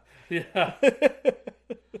 huh? Yeah,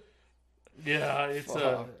 yeah. It's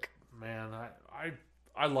man.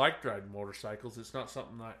 I liked riding motorcycles. It's not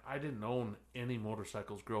something I didn't own any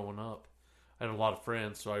motorcycles growing up. I had a lot of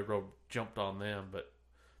friends, so I jumped on them, but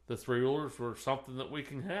the 3-wheelers were something that we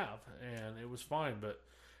can have, and it was fine. But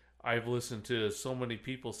I've listened to so many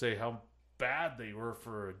people say how bad they were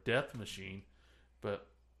for a death machine, but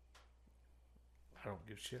I don't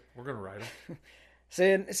give a shit. We're gonna ride them.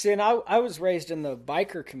 See, and I was raised in the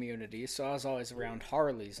biker community, so I was always around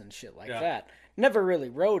Harleys and shit like that. Never really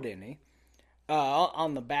rode any.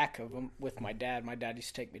 On the back of them with my dad. My dad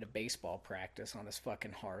used to take me to baseball practice on his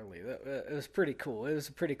fucking Harley. It was pretty cool. It was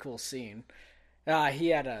a pretty cool scene. He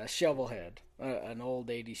had a shovel head, an old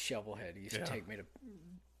 80s shovel head. He used to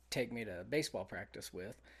take me to baseball practice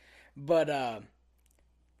with. But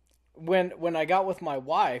when I got with my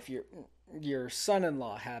wife, your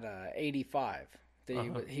son-in-law had a 85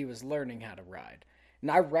 that he was learning how to ride. And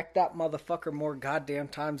I wrecked that motherfucker more goddamn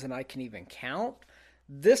times than I can even count.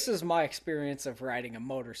 This is my experience of riding a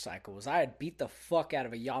motorcycle. Was I had beat the fuck out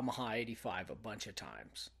of a Yamaha 85 a bunch of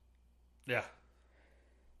times. Yeah.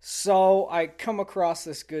 So I come across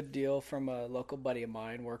this good deal from a local buddy of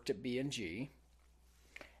mine, worked at B&G,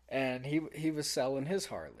 and he was selling his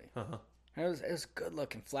Harley. It was a good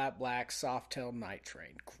looking flat black soft tail night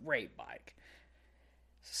train, great bike.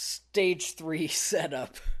 Stage 3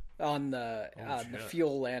 setup on the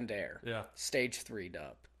fuel and air. Yeah. Stage 3'd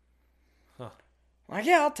up. Like,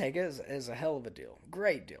 yeah, I'll take it as a hell of a deal.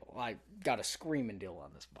 Great deal. I got a screaming deal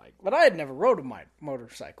on this bike. But I had never rode a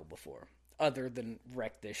motorcycle before, other than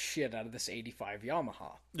wreck this shit out of this 85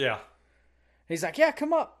 Yamaha. Yeah. He's like, yeah,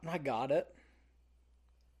 come up. And I got it.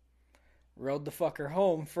 Rode the fucker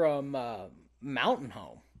home from Mountain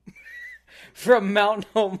Home. From Mountain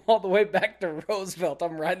Home all the way back to Roosevelt.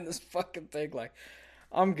 I'm riding this fucking thing like,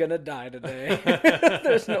 I'm gonna die today.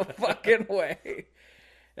 There's no fucking way.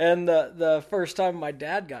 And the first time my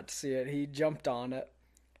dad got to see it, he jumped on it,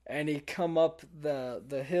 and he come up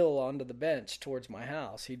the hill onto the bench towards my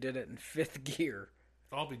house. He did it in 5th gear.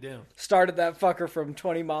 I'll be damned. Started that fucker from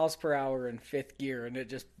 20 miles per hour in 5th gear, and it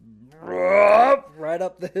just right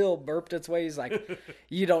up the hill, burped its way. He's like,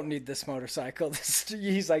 you don't need this motorcycle.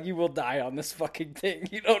 He's like, you will die on this fucking thing.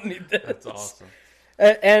 You don't need this. That's awesome.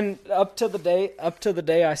 And up to the day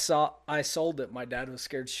I sold it, my dad was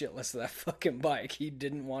scared shitless of that fucking bike. He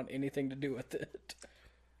didn't want anything to do with it.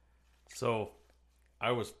 So,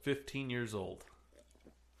 I was 15 years old.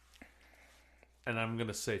 And I'm going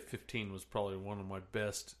to say 15 was probably one of my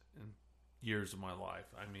best years of my life.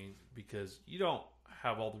 I mean, because you don't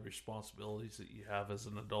have all the responsibilities that you have as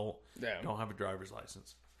an adult. Yeah. You don't have a driver's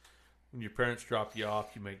license. When your parents drop you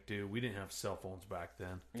off, you make do. We didn't have cell phones back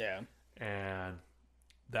then. Yeah. And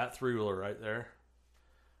that 3-wheeler right there,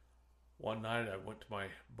 one night I went to my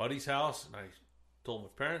buddy's house and I told my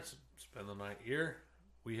parents, spend the night here.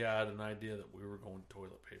 We had an idea that we were going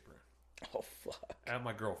toilet paper. Oh, fuck. At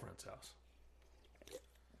my girlfriend's house.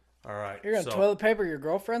 All right. You're going to toilet paper your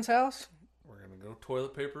girlfriend's house? We're going to go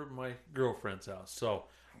toilet paper at my girlfriend's house. So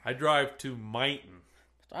I drive to Mighton.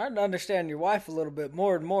 Starting to understand your wife a little bit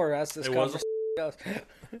more and more as this conversation goes.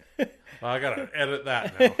 I got to edit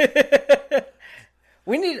that now.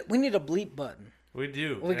 We need a bleep button. We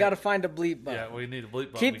do. We got to find a bleep button. Yeah, we need a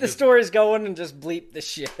bleep button. Keep the stories going and just bleep the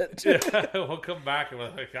shit. Yeah, we'll come back and we're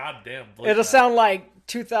like, God damn, bleep It'll that. sound like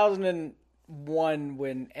 2001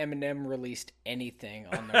 when Eminem released anything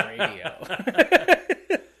on the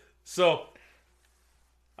radio. So,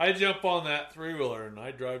 I jump on that 3-wheeler and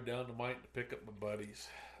I drive down to Mighton to pick up my buddies.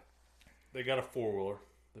 They got a 4-wheeler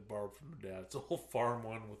they borrowed from their dad. It's a whole farm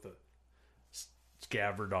one with a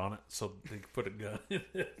scabbard on it so they can put a gun in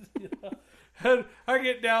it. You know? And I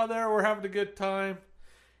get down there, we're having a good time.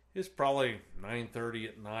 It's probably 9:30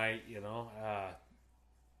 at night, you know.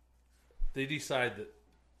 They decide that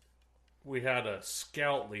we had a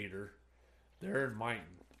scout leader there in Mighton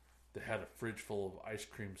that had a fridge full of ice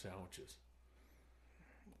cream sandwiches.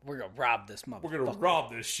 We're going to rob this motherfucker. We're going to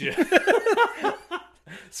rob this shit.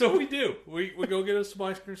 So we do. We go get us some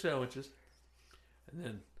ice cream sandwiches. And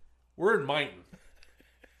then we're in Mighton.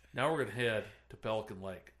 Now we're going to head to Pelican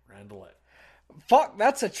Lake, Randelette. Fuck,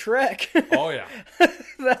 that's a trek. Oh, yeah.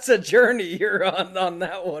 That's a journey you're on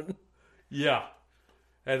that one. Yeah.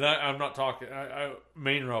 And I'm not talking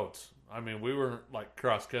main roads. I mean, we were like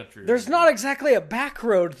cross country. There's not exactly a back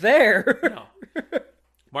road there. No.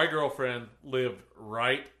 My girlfriend lived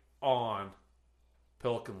right on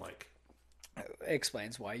Pelican Lake.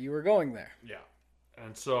 Explains why you were going there. Yeah.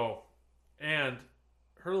 And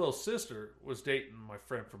her little sister was dating my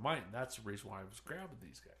friend from Mighton. That's the reason why I was grabbing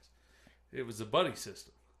these guys. It was a buddy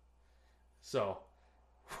system. So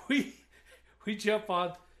we jump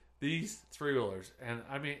on these 3-wheelers. And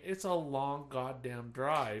I mean, it's a long goddamn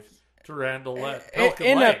drive to Randall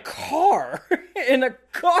in a car. In a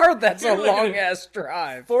car, that's a long ass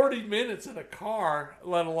drive. 40 minutes in a car,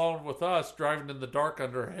 let alone with us driving in the dark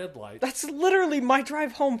under a headlight. That's literally my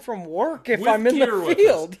drive home from work if I'm in the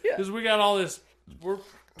field. Because we got all this, we're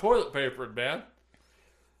toilet papered, man.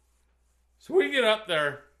 So we get up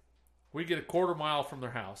there, we get a quarter mile from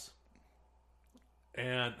their house.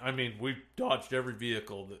 And, I mean, we dodged every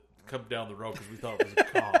vehicle that come down the road because we thought it was a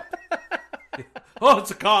cop. Oh,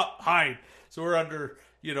 it's a cop. Hide. So we're under,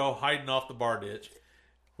 hiding off the bar ditch.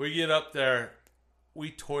 We get up there.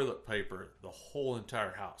 We toilet paper the whole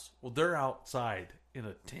entire house. Well, they're outside in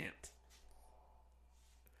a tent.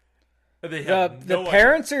 And they have the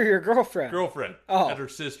parents or your girlfriend? Girlfriend and her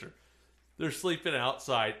sister. They're sleeping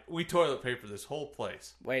outside. We toilet paper this whole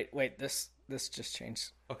place. Wait. This just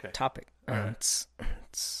changed. Okay. Topic. Right.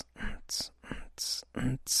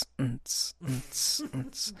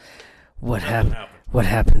 What happened? What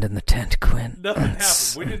happened in the tent, Quinn? Nothing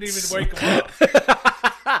happened. We didn't even wake them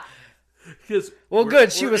up. Well,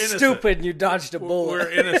 good. She was innocent. Stupid and you dodged a bullet.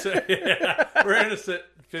 We're innocent. Yeah, we're innocent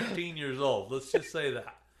 15 years old. Let's just say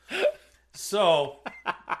that. So,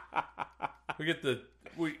 we get the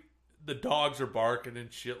dogs are barking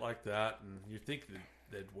and shit like that, and you think that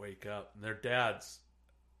they'd wake up. And their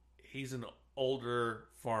he's an older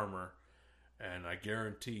farmer, and I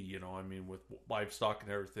guarantee, with livestock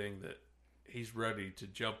and everything, that he's ready to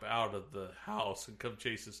jump out of the house and come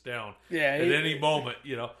chase us down at any moment,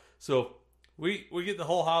 So we get the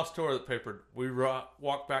whole house toilet papered. We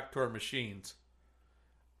walk back to our machines.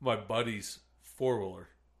 My buddy's 4-wheeler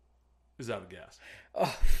is out of gas.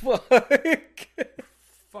 Oh, fuck.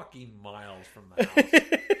 Fucking miles from the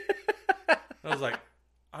house. I was like,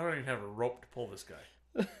 I don't even have a rope to pull this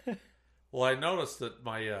guy. Well, I noticed that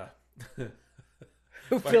my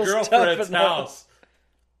girlfriend's house,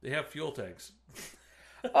 they have fuel tanks.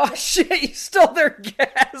 Oh shit! You stole their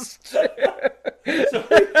gas. So we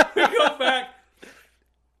go back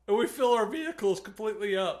and we fill our vehicles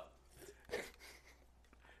completely up.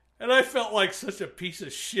 And I felt like such a piece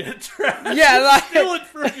of shit. Yeah, steal it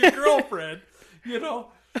from your girlfriend,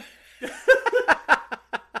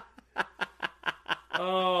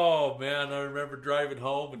 Oh man, I remember driving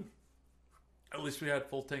home, and at least we had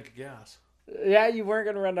full tank of gas. Yeah, you weren't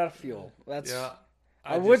gonna run out of fuel. That's yeah.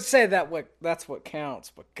 I would say that's what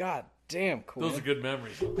counts, but god damn, cool. Those are good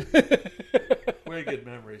memories. Very good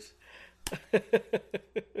memories.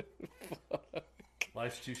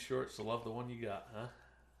 Life's too short, so love the one you got, huh?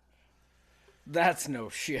 That's no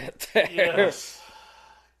shit there. Yes.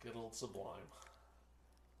 Good old Sublime.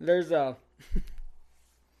 There's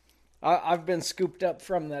I've been scooped up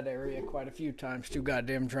from that area quite a few times. Too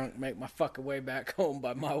goddamn drunk to make my fucking way back home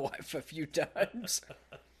by my wife a few times.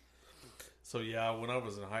 So yeah, when I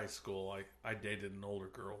was in high school, I dated an older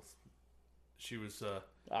girl. She was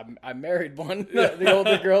I married one, the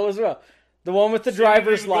older girl as well. The one with the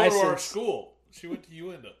driver's license. Go to our school. She went to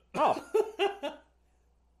UInda. Oh.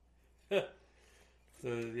 So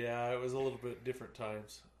yeah, it was a little bit different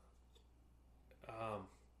times.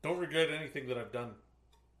 Don't regret anything that I've done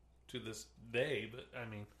to this day, but I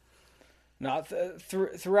mean, no.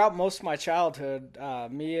 Throughout most of my childhood,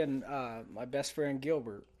 me and my best friend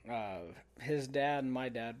Gilbert, his dad and my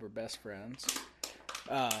dad were best friends.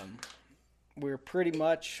 We were pretty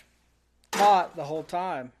much taught the whole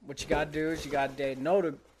time what you got to do is you got to date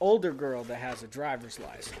an older girl that has a driver's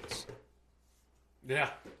license. Yeah.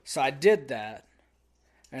 So I did that,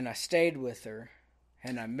 and I stayed with her,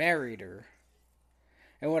 and I married her.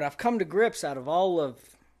 And what I've come to grips out of all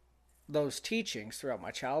of those teachings throughout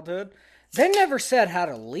my childhood, they never said how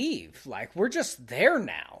to leave. Like, we're just there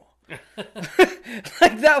now.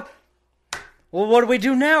 Like that. Well, what do we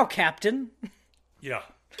do now, Captain? Yeah.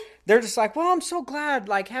 They're just like, well, I'm so glad.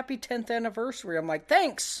 Like, happy 10th anniversary. I'm like,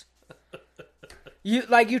 thanks.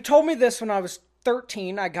 You told me this when I was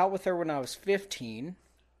 13. I got with her when I was 15.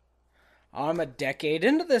 I'm a decade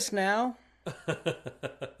into this now.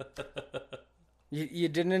 You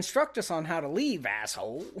didn't instruct us on how to leave,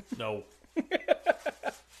 asshole. No.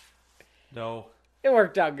 No. It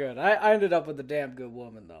worked out good. I ended up with a damn good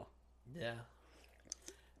woman, though. Yeah.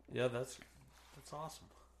 Yeah, that's awesome.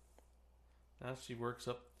 Now she works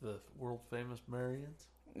up the world famous Marian's.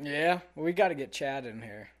 Yeah, we got to get Chad in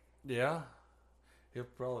here. Yeah. He'll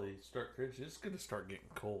probably start cringing. It's going to start getting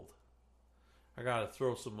cold. I got to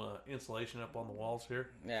throw some insulation up on the walls here.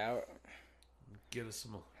 Yeah. Get us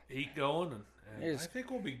some heat going, and I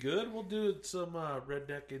think we'll be good. We'll do some Red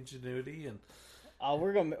Deck Ingenuity, and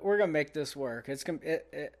we're gonna make this work.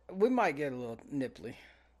 We might get a little nipply,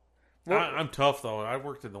 I'm tough though. I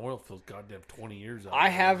worked in the oil field, goddamn 20 years. I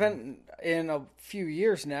haven't in a few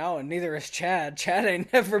years now, and neither has Chad. Chad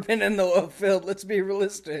ain't never been in the oil field. Let's be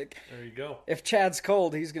realistic. There you go. If Chad's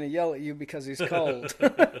cold, he's gonna yell at you because he's cold.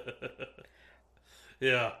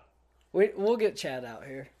 Yeah. We'll get Chad out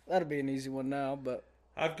here. That'll be an easy one now, but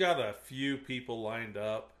I've got a few people lined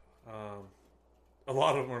up. A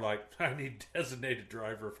lot of them are like, I need a designated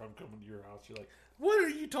driver if I'm coming to your house. You're like, what are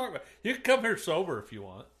you talking about? You can come here sober if you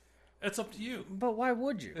want. That's up to you. But why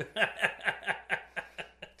would you?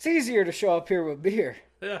 It's easier to show up here with beer.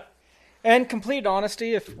 Yeah. And complete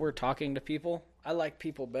honesty, if we're talking to people, I like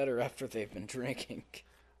people better after they've been drinking.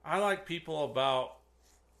 I like people about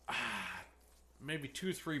maybe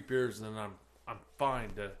 2-3 beers, and then I'm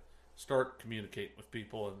fine to start communicating with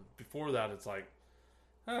people. And before that, it's like,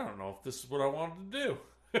 I don't know if this is what I wanted to do.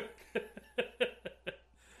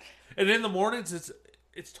 And in the mornings,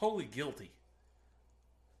 it's totally guilty.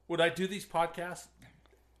 When I do these podcasts,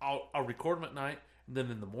 I'll record them at night, and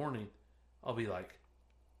then in the morning, I'll be like,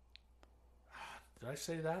 did I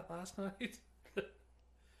say that last night?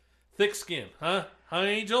 Thick skin, huh? Huh,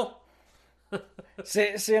 Angel?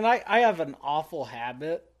 See, and I have an awful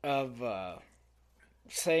habit of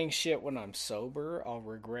saying shit when I'm sober. I'll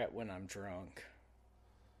regret when I'm drunk.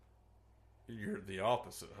 You're the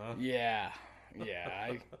opposite, huh? Yeah.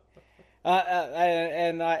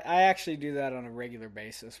 I actually do that on a regular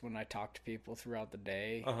basis when I talk to people throughout the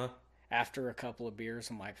day. Uh-huh. After a couple of beers,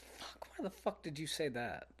 I'm like, fuck, why the fuck did you say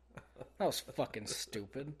that? That was fucking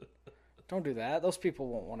stupid. Don't do that. Those people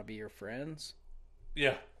won't want to be your friends.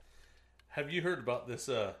 Yeah. Have you heard about this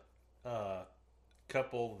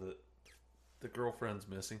couple that the girlfriend's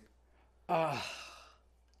missing?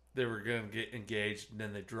 They were going to get engaged, and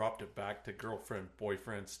then they dropped it back to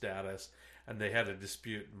girlfriend-boyfriend status, and they had a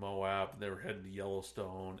dispute in Moab. They were heading to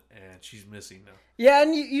Yellowstone, and she's missing now. Yeah,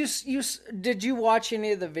 and you did you watch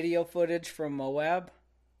any of the video footage from Moab?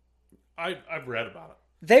 I've read about it.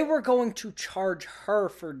 They were going to charge her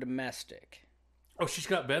for domestic. Oh, she's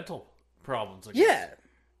got mental problems. I Yeah. guess.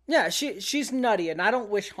 Yeah, she's nutty, and I don't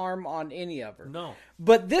wish harm on any of her. No.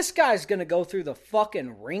 But this guy's going to go through the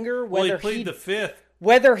fucking ringer Well, whether he played the fifth.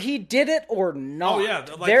 Whether he did it or not. Oh, yeah.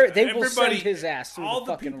 Like, they will send his ass through all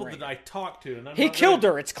the fucking people ringer. that I talked to. And He killed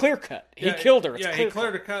her. It's clear cut. He killed her. It's yeah, clear he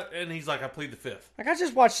cleared cut. a cut, and he's like, I plead the fifth. Like, I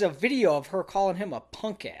just watched a video of her calling him a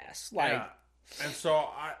punk ass. Like, Yeah. And so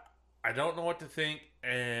I don't know what to think.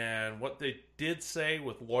 And what they did say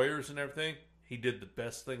with lawyers and everything, he did the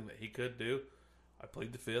best thing that he could do. I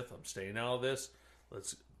plead the fifth. I'm staying out of this.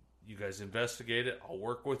 You guys investigate it. I'll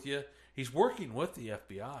work with you. He's working with the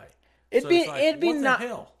FBI. It'd be what not. the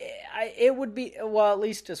hell? It would be, well, at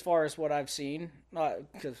least as far as what I've seen,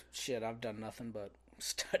 because shit, I've done nothing but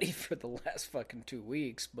study for the last fucking 2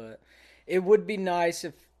 weeks. But it would be nice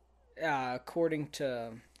if, according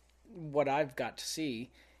to what I've got to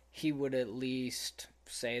see, he would at least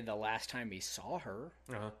say the last time he saw her.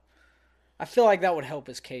 Uh-huh. I feel like that would help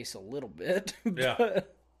his case a little bit. Yeah.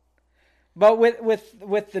 But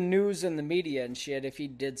with the news and the media and shit, if he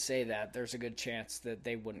did say that, there's a good chance that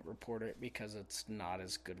they wouldn't report it because it's not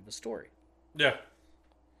as good of a story. Yeah.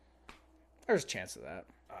 There's a chance of that.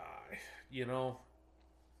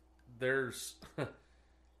 There's...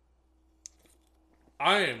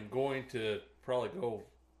 I am going to probably go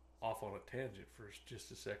off on a tangent for just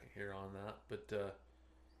a second here on that, but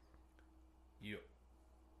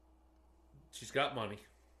she's got money.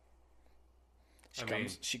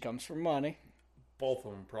 She comes from money. Both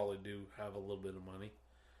of them probably do have a little bit of money.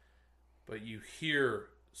 But you hear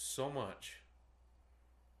so much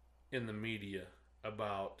in the media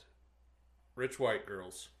about rich white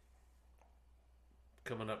girls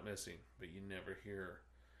coming up missing, but you never hear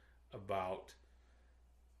about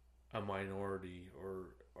a minority or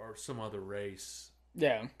some other race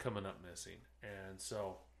coming up missing. And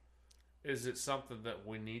so, is it something that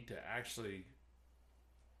we need to actually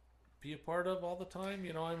be a part of all the time?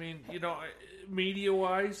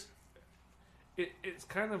 Media-wise, it's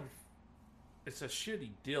kind of, it's a shitty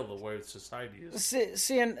deal the way society is.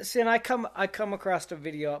 See, and I come across a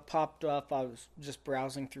video. It popped up. I was just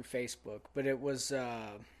browsing through Facebook, but it was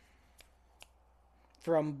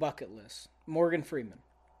from Bucket List, Morgan Freeman.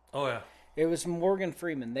 Oh yeah, it was Morgan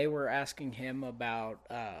Freeman. They were asking him about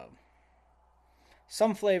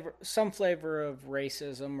some flavor of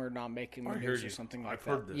racism or not making the news or something like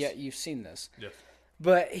that. I've heard this. Yeah, you've seen this. Yes.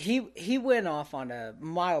 But he went off on a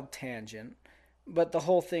mild tangent, but the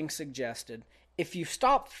whole thing suggested if you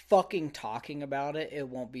stop fucking talking about it, it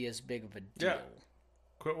won't be as big of a deal. Yeah.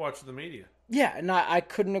 Quit watching the media. Yeah, and I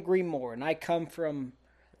couldn't agree more. And I come from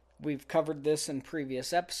we've covered this in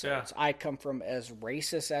previous episodes. I come from as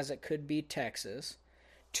racist as it could be, Texas,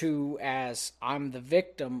 to as I'm the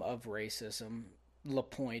victim of racism,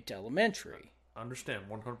 LaPointe Elementary. Understand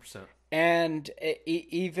 100%. And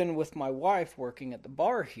even with my wife working at the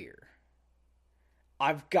bar here,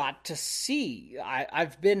 I've got to see.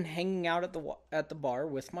 I've been hanging out at the bar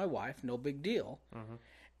with my wife, no big deal. Mm-hmm.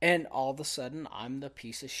 And all of a sudden, I'm the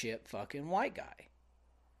piece of shit fucking white guy.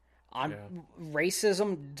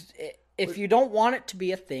 Racism. If you don't want it to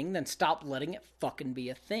be a thing, then stop letting it fucking be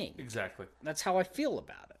a thing. Exactly. That's how I feel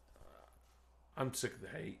about it. I'm sick of the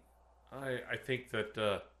hate. I think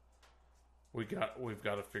that we've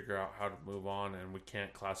got to figure out how to move on, and we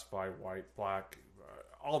can't classify white, black,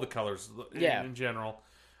 all the colors in general.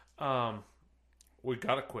 We've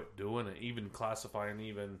got to quit doing it, even classifying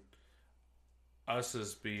even us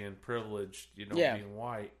as being privileged, being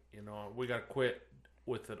white. We got to quit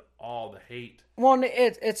with it all, the hate. Well,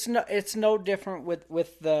 it's no different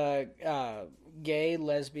with the gay,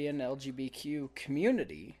 lesbian, LGBTQ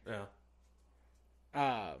community.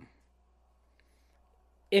 Yeah.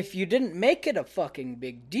 If you didn't make it a fucking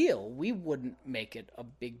big deal, we wouldn't make it a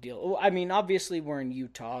big deal. I mean, obviously we're in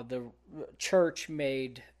Utah. The church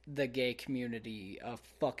made the gay community a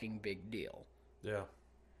fucking big deal. Yeah.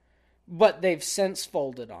 But they've since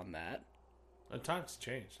folded on that. And times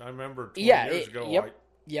changed. I remember 20 years ago,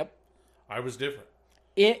 I was different.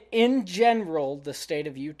 In general, the state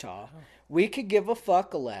of Utah, we could give a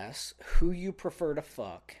fuck less who you prefer to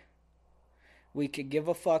fuck. We could give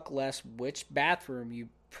a fuck less which bathroom you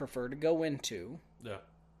prefer to go into. Yeah.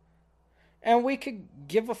 And we could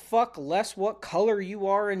give a fuck less what color you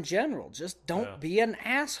are in general. Just don't be an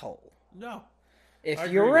asshole. No. If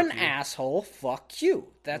you're an asshole, fuck you.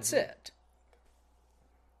 That's it.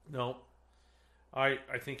 No. I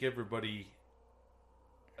think everybody...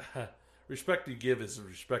 respect you give is the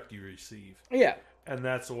respect you receive. Yeah. And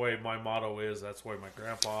that's the way my motto is. That's the way my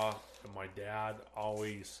grandpa and my dad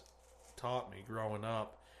always taught me growing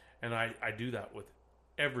up. And I do that with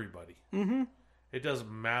everybody. Mm-hmm. It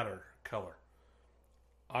doesn't matter color.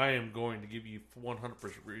 I am going to give you 100%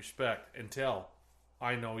 respect until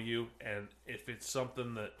I know you. And if it's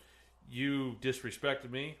something that you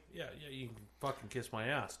disrespected me, yeah, you can fucking kiss my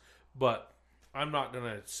ass. But I'm not going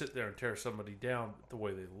to sit there and tear somebody down the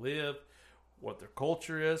way they live, what their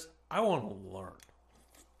culture is. I want to learn.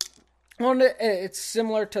 Well, it's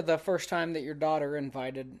similar to the first time that your daughter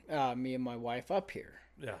invited me and my wife up here.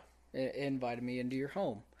 Yeah. Invited me into your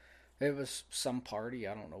home. It was some party.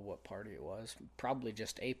 I don't know what party it was. Probably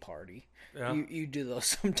just a party. Yeah. You do those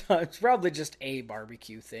sometimes. Probably just a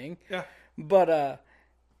barbecue thing. Yeah. But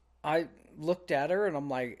I looked at her and I'm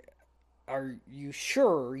like, are you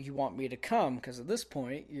sure you want me to come? Because at this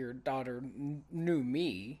point, your daughter knew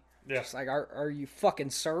me. Yeah. Just like, are you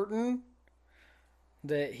fucking certain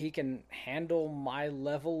that he can handle my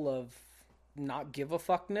level of not give a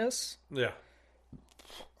fuckness? Yeah.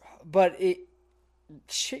 But you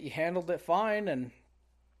handled it fine, and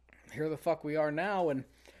here the fuck we are now, and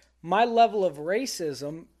my level of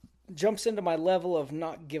racism jumps into my level of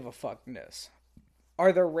not give a fuckness.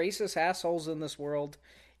 Are there racist assholes in this world?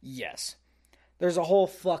 Yes. There's a whole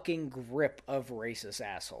fucking grip of racist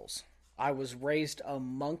assholes. I was raised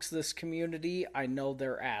amongst this community. I know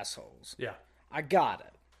they're assholes. Yeah. I got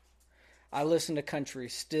it. I listen to country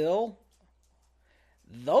still.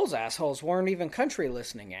 Those assholes weren't even country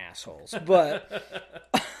listening assholes. But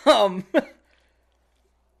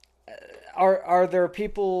are there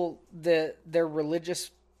people that their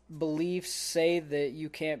religious beliefs say that you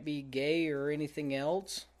can't be gay or anything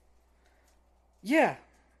else? Yeah.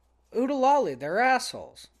 Oodalali, they're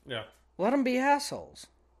assholes. Yeah. Let them be assholes.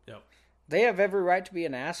 Yep. They have every right to be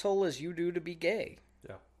an asshole as you do to be gay.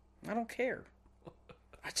 Yeah. I don't care.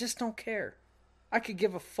 I just don't care. I could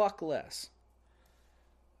give a fuck less.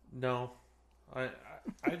 No. I'm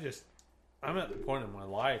at the point in my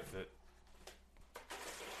life that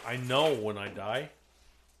I know when I die,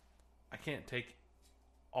 I can't take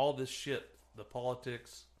all this shit, the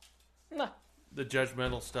politics, the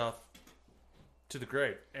judgmental stuff, to the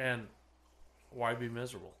grave. And why be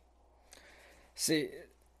miserable? See,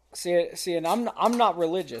 and I'm not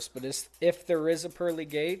religious, but if there is a pearly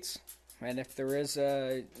gates, and if there is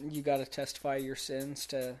you got to testify your sins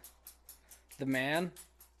to the man,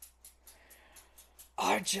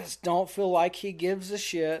 I just don't feel like he gives a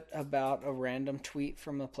shit about a random tweet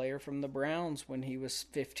from a player from the Browns when he was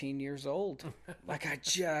 15 years old. Like, I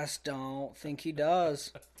just don't think he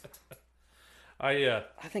does. I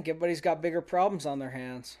think everybody's got bigger problems on their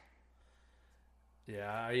hands.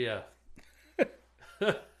 Yeah,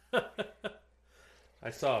 I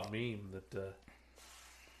saw a meme that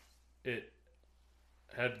it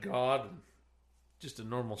had God and just a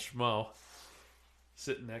normal schmo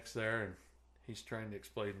sitting next there, and he's trying to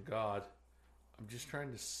explain God. I'm just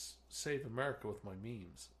trying to save America with my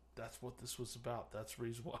memes. That's what this was about. That's the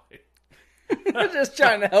reason why. Just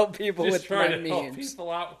trying to help people Just with trying my to memes. help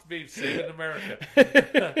people out with memes, saving America.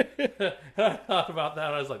 I thought about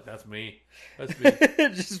that. I was like, that's me. That's me.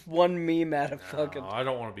 Just one meme out of fucking. No, I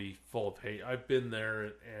don't want to be full of hate. I've been there,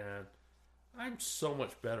 and I'm so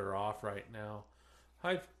much better off right now.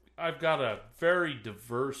 I've got a very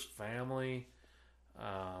diverse family.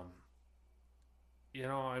 I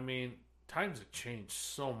mean, times have changed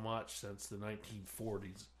so much since the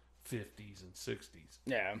 1940s, 50s, and 60s.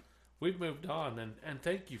 Yeah. We've moved on, and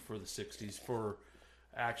thank you for the 60s for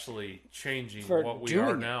actually changing For what we doing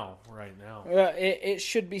are it. now, right now. It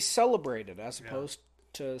should be celebrated as opposed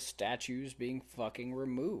to statues being fucking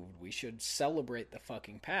removed. We should celebrate the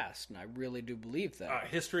fucking past, and I really do believe that.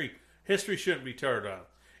 History shouldn't be teared down.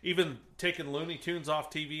 Even taking Looney Tunes off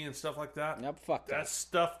TV and stuff like that. Yep, fuck that. That's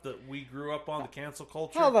stuff that we grew up on, the cancel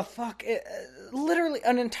culture. How the fuck? Literally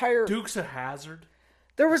an entire... Dukes of Hazzard.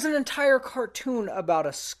 There was an entire cartoon about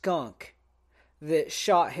a skunk that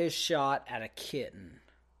shot his shot at a kitten.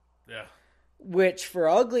 Yeah. Which, for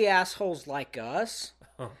ugly assholes like us,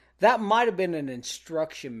 that might have been an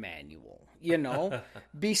instruction manual. You know?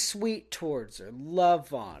 Be sweet towards her.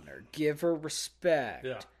 Love on her. Give her respect.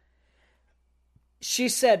 Yeah. She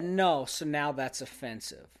said no, so now that's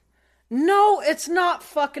offensive. No, it's not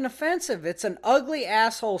fucking offensive. It's an ugly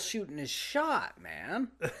asshole shooting his shot, man.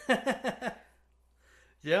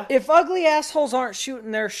 Yeah. If ugly assholes aren't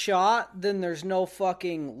shooting their shot, then there's no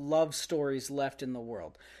fucking love stories left in the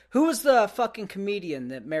world. Who was the fucking comedian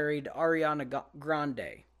that married Ariana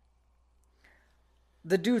Grande?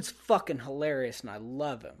 The dude's fucking hilarious, and I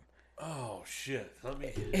love him. Oh shit!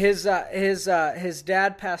 His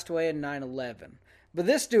dad passed away in 9/11, but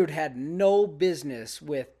this dude had no business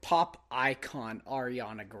with pop icon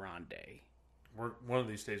Ariana Grande. One of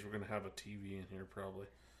these days we're gonna have a TV in here probably.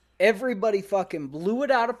 Everybody fucking blew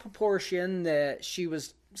it out of proportion that she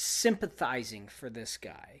was sympathizing for this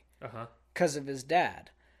guy because of his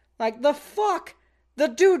dad. Like, the fuck? The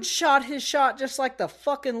dude shot his shot just like the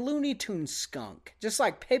fucking Looney Tunes skunk. Just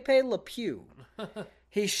like Pepe Le Pew.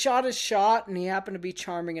 He shot his shot, and he happened to be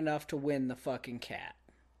charming enough to win the fucking cat.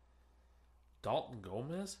 Dalton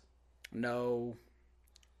Gomez? No.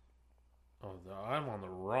 Oh, I'm on the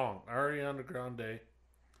wrong. Ariana Grande's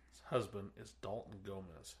husband is Dalton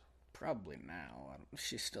Gomez. Probably now.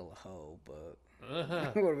 She's still a hoe, but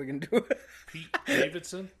what are we going to do? Pete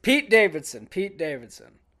Davidson? Pete Davidson.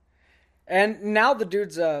 And now the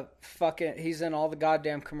dude's he's in all the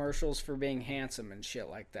goddamn commercials for being handsome and shit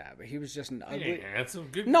like that. But he was just an ugly... He ain't handsome.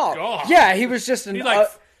 Good No, God. yeah, he was just an...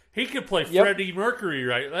 He could play Freddie Mercury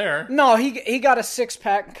right there. No, he got a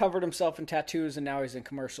six-pack and covered himself in tattoos, and now he's in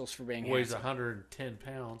commercials for being Weighs handsome. 110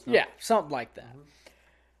 pounds. Huh? Yeah, something like that.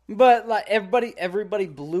 But like everybody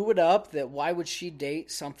blew it up that why would she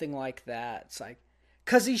date something like that? It's like,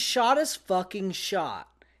 because he shot his fucking shot.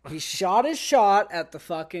 He shot his shot at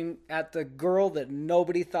the girl that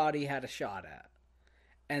nobody thought he had a shot at.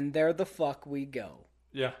 And there the fuck we go.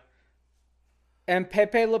 Yeah. And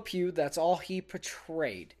Pepe Le Pew, that's all he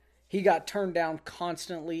portrayed. He got turned down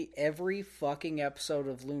constantly every fucking episode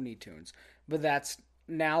of Looney Tunes. But that's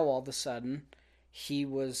now all of a sudden he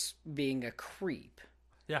was being a creep.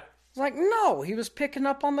 Yeah. It's like, no, he was picking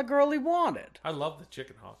up on the girl he wanted. I love the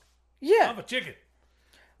chicken hawk. Yeah. I'm a chicken.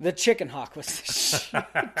 The chicken hawk was the shit.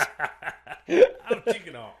 I'm a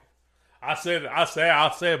chicken hawk. I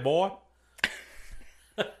said, boy.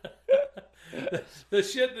 The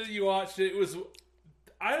shit that you watched, it was...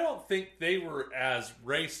 I don't think they were as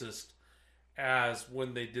racist as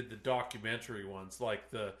when they did the documentary ones, like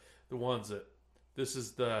the ones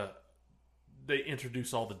that they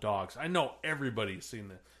introduce all the dogs. I know everybody's seen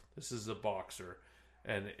that. This is a boxer,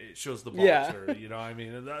 and it shows the boxer. Yeah. You know, I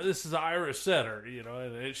mean, this is an Irish setter. You know,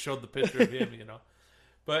 and it showed the picture of him. You know,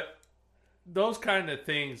 but those kind of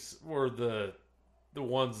things were the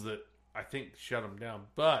ones that I think shut them down.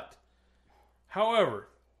 But, however,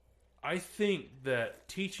 I think that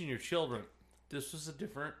teaching your children, this was a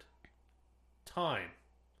different time.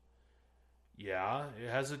 Yeah,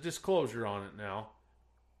 it has a disclosure on it now.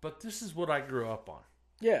 But this is what I grew up on.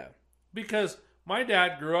 Yeah. Because my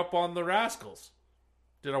dad grew up on the Rascals.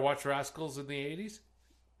 Did I watch Rascals in the 80s?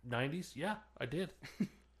 90s? Yeah, I did.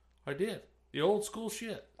 I did. The old school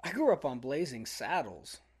shit. I grew up on Blazing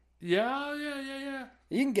Saddles. Yeah.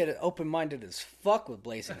 You can get it open-minded as fuck with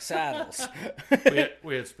Blazing Saddles.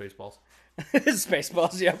 we had Spaceballs.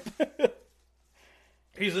 Spaceballs, yep.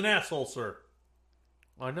 He's an asshole, sir.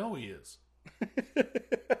 I know he is.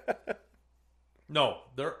 No,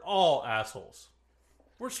 they're all assholes.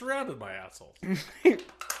 We're surrounded by assholes.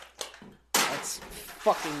 That's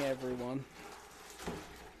fucking everyone.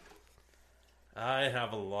 I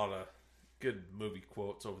have a lot of good movie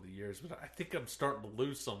quotes over the years, but I think I'm starting to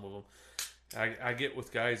lose some of them. I get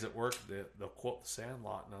with guys at work that they'll quote The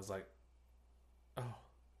Sandlot, and I was like, oh,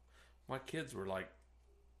 my kids were like,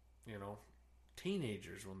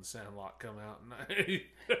 teenagers when The Sandlot come out. And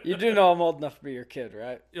You do know I'm old enough to be your kid,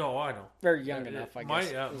 right? Oh, I know. Very young enough, I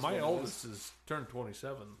guess. My oldest is turned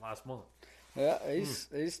 27 last month. Yeah, he's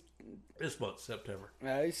This month, September.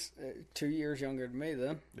 he's 2 years younger than me.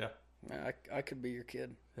 Then Yeah. I could be your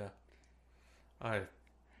kid. Yeah. I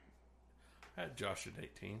had Josh at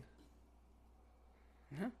 18.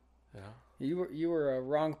 Yeah. Yeah. You were a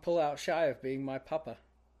wrong pull-out shy of being my papa.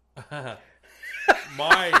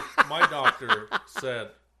 My doctor said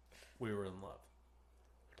we were in love.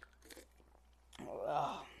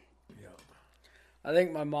 Oh, Yeah. I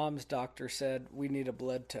think my mom's doctor said we need a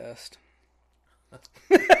blood test.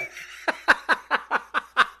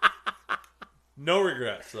 No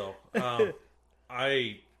regrets, though.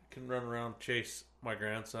 I can run around, chase my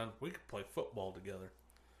grandson. We could play football together.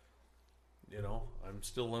 I'm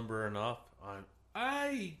still limber enough.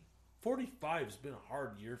 45 has been a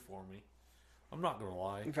hard year for me. I'm not going to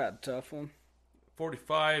lie. You've had a tough one.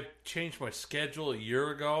 45, changed my schedule a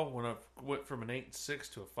year ago when I went from an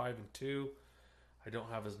 8-6 to a 5-2. I don't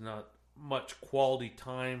have as not much quality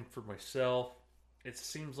time for myself. It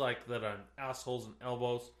seems like that I'm assholes and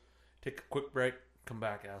elbows. Take a quick break, come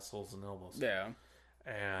back assholes and elbows. Yeah.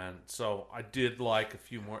 And so I did like a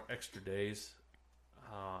few more extra days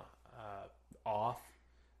off.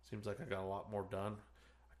 Seems like I got a lot more done.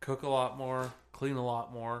 I cook a lot more, clean a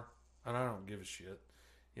lot more, and I don't give a shit.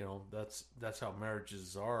 That's how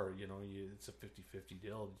marriages are. It's a 50-50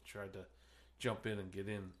 deal. You try to jump in and get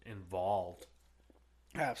involved.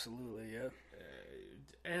 Absolutely, yeah.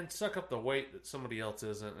 And suck up the weight that somebody else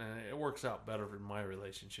isn't, and it works out better in my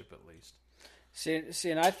relationship, at least.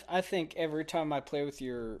 See, and I think every time I play with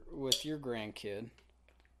your grandkid,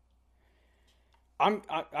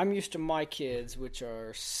 I'm used to my kids, which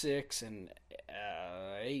are 6 and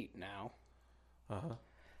 8 now.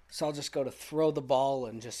 So I'll just go to throw the ball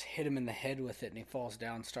and just hit him in the head with it, and he falls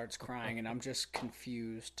down and starts crying, and I'm just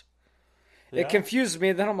confused. Yeah. It confuses me,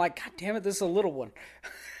 and then I'm like, God damn it, this is a little one.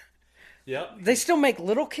 Yep. They still make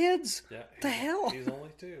little kids? Yeah. What the hell? He's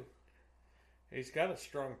only 2. He's got a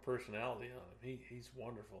strong personality on him. He's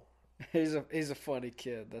wonderful. He's a funny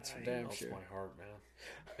kid. That's for damn sure. He melts my heart,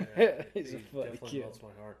 man. Yeah, he's a funny kid. Melts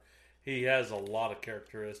my heart. He has a lot of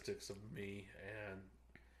characteristics of me, and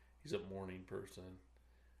he's a morning person.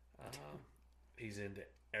 He's into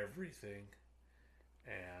everything,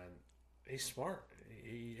 and he's smart.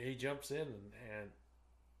 He jumps in and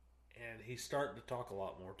he's starting to talk a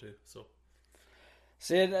lot more too. So,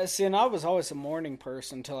 see, and I was always a morning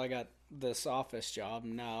person until I got this office job.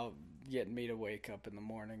 And now getting me to wake up in the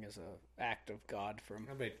morning is a act of God from.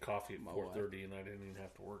 I made coffee at 4:30, and I didn't even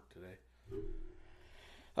have to work today.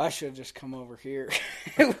 I should have just come over here.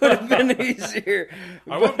 It would have been easier.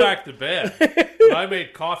 I went back to bed, but I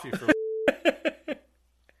made coffee for.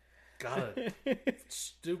 God,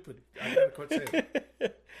 stupid! I gotta quit saying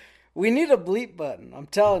it. We need a bleep button. I'm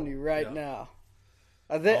telling you right now.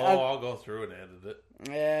 I'll go through and edit it.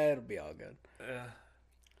 Yeah, it'll be all good. Yeah,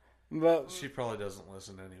 but she probably doesn't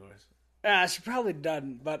listen anyways. She probably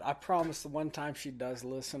doesn't. But I promise, the one time she does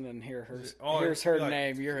listen and hears her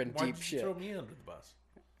name, you're in deep shit. Throw me under the bus.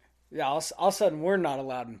 Yeah, all of a sudden we're not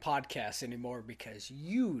allowed in podcasts anymore because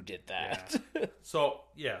you did that. Yeah. So,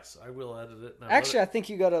 yes, I will edit it. Now, actually, I think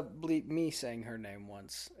you got to bleep me saying her name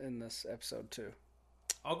once in this episode, too.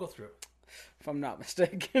 I'll go through it. If I'm not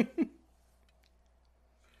mistaken.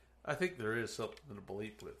 I think there is something to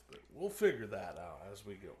bleep with, but we'll figure that out as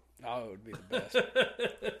we go. Oh, it would be the best.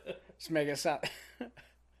 Just make it sound...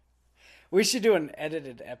 We should do an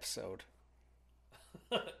edited episode.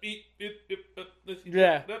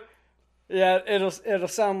 Yeah. Yeah, it'll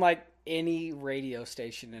sound like any radio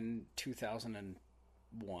station in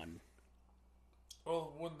 2001.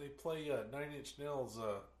 Well, when they play 9 Inch Nails,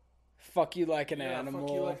 fuck you like an animal.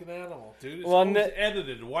 Fuck you like an animal, dude. It's always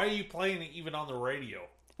edited. Why are you playing it even on the radio?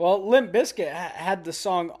 Well, Limp Bizkit had the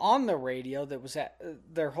song on the radio that was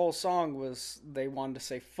their whole song was they wanted to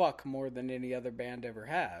say fuck more than any other band ever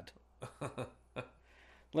had.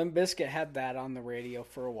 Limp Bizkit had that on the radio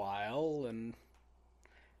for a while, and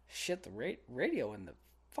shit, the radio in the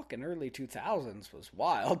fucking early 2000s was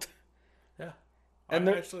wild. Yeah. And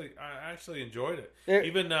I actually enjoyed it.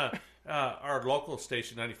 Even our local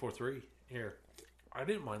station, 94.3 here, I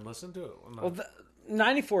didn't mind listening to it. Well,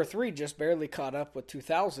 94.3 just barely caught up with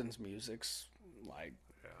 2000s music's like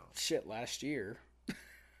shit last year.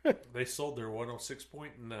 They sold their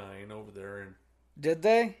 106.9 over there in Did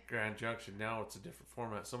they? Grand Junction. Now it's a different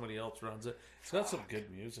format. Somebody else runs it. It's got some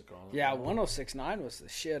good music on it. Yeah, 106.9 was the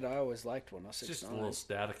shit. I always liked 106.9. It's just a little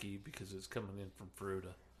staticky because it's coming in from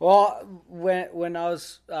Fruita. Well, when I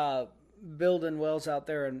was building wells out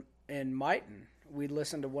there in Mighton, we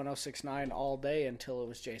listened to 106.9 all day until it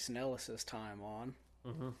was Jason Ellis's time on.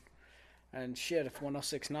 Mm-hmm. And shit, if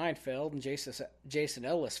 106.9 failed and Jason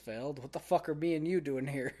Ellis failed, what the fuck are me and you doing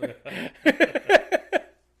here?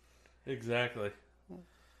 Exactly.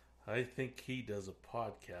 I think he does a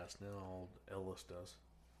podcast now. Ellis does.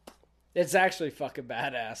 It's actually fucking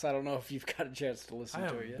badass. I don't know if you've got a chance to listen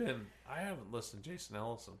to it yet. I haven't listened to Jason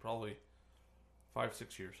Ellis in probably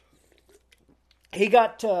 5-6 years. He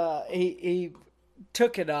got he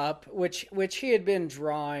took it up, which he had been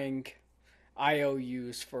drawing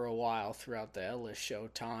IOUs for a while throughout the Ellis show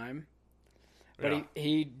time. But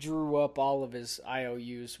he drew up all of his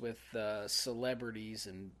IOUs with celebrities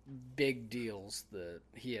and big deals that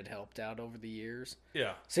he had helped out over the years.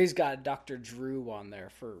 Yeah. So he's got Dr. Drew on there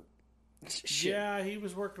for shit. Yeah, he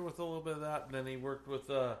was working with a little bit of that, and then he worked with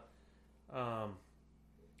the guy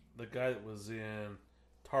that was in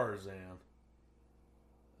Tarzan.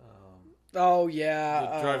 Oh yeah,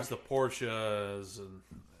 that drives the Porsches, and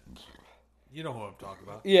you know who I'm talking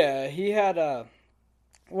about. Yeah, he had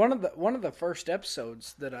one of the first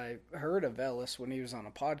episodes that I heard of Ellis when he was on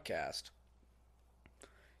a podcast.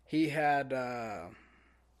 He had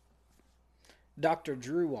Dr.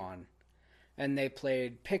 Drew on, and they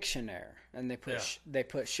played Pictionary, and they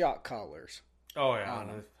put shot collars. Oh yeah,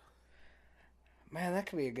 man, that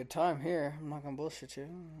could be a good time here. I'm not gonna bullshit you.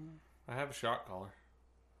 I have a shot collar.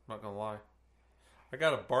 I'm not gonna lie. I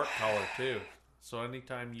got a bark collar too, so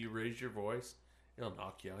anytime you raise your voice, it'll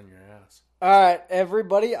knock you on your ass. All right,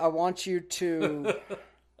 everybody, I want you to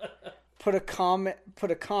put a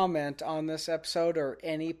comment on this episode or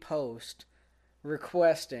any post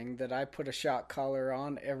requesting that I put a shot collar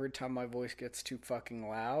on every time my voice gets too fucking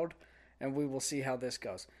loud, and we will see how this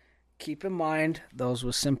goes. Keep in mind, those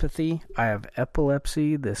with sympathy, I have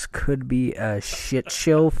epilepsy. This could be a shit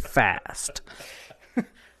show fast.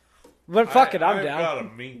 But fuck it, I'm down. I've got a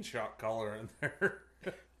mean shot collar in there.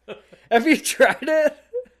 Have you tried it?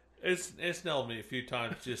 It's nailed me a few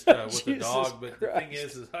times just with the dog, but Christ. the thing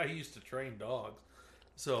is I used to train dogs.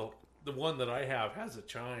 So the one that I have has a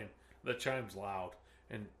chime. The chime's loud.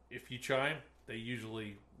 And if you chime, they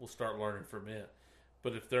usually will start learning from it.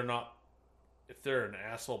 But if they're an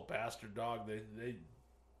asshole bastard dog, you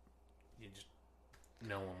just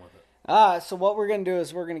nail them with it. So what we're going to do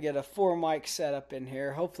is we're going to get a 4-mic setup in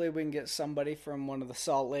here. Hopefully we can get somebody from one of the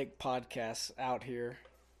Salt Lake podcasts out here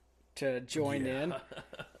to join in.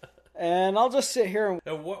 And I'll just sit here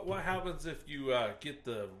and what happens if you get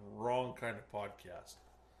the wrong kind of podcast?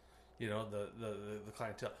 You know, the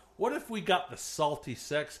clientele. What if we got the Salty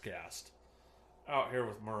Sex Cast out here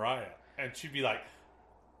with Mariah, and she'd be like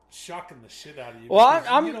shocking the shit out of you?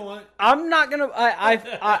 Well, you know what? I'm not gonna.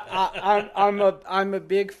 I'm a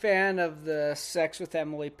big fan of the Sex with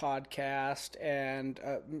Emily podcast and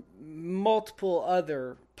multiple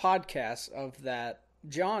other podcasts of that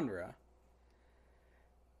genre.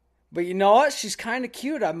 But you know what? She's kind of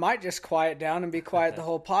cute. I might just quiet down and be quiet the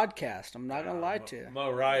whole podcast. I'm not going to lie to you.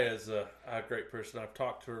 Mariah is a great person. I've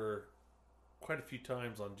talked to her quite a few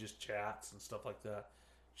times on just chats and stuff like that.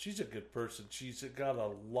 She's a good person. She's got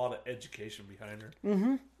a lot of education behind her.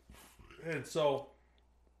 Mm-hmm. And so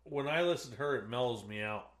when I listen to her, it mellows me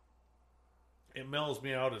out. It mellows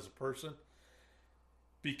me out as a person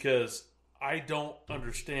because I don't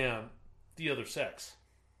understand the other sex.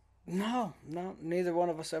 No, neither one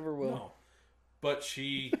of us ever will. No. But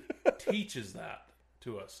she teaches that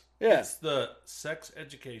to us. Yeah. It's the sex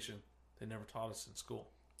education they never taught us in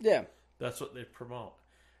school. Yeah. That's what they promote.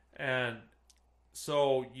 And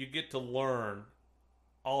so you get to learn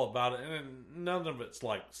all about it. And none of it's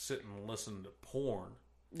like sitting and listening to porn.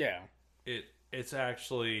 Yeah. It's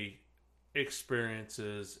actually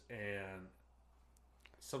experiences, and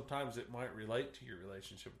sometimes it might relate to your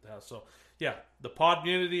relationship with the house. So, yeah, the pod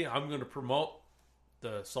community, I'm going to promote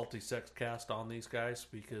the Salty Sex Cast on these guys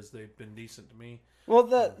because they've been decent to me. Well,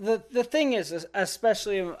 the thing is,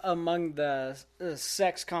 especially among the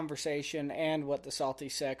sex conversation and what the Salty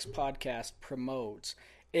Sex podcast promotes,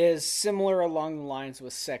 is similar along the lines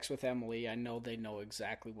with Sex with Emily. I know they know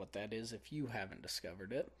exactly what that is if you haven't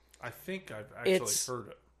discovered it. I think I've actually heard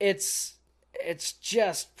it. It's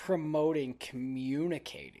just promoting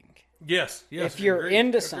communicating. Yes. If you're agreed,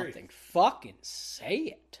 into agreed. something, fucking say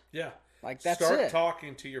it. Yeah. Like, that's Start it.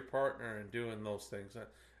 talking to your partner and doing those things.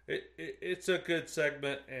 It's a good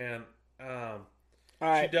segment, and All she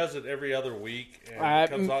right. does it every other week, and All right.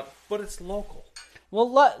 it comes out, but it's local.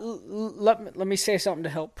 Well, let me say something to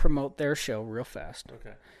help promote their show real fast.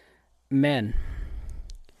 Okay. Men,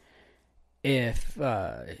 if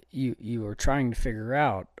you are trying to figure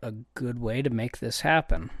out a good way to make this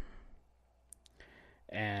happen,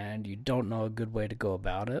 and you don't know a good way to go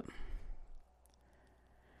about it,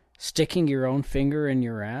 sticking your own finger in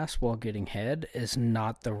your ass while getting head is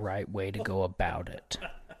not the right way to go about it.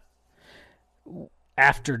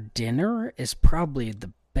 After dinner is probably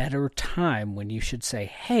the better time when you should say,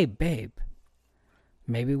 "Hey, babe,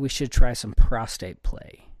 maybe we should try some prostate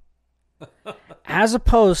play." As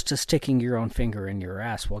opposed to sticking your own finger in your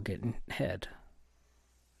ass while getting head.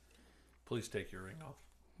 Please take your ring off.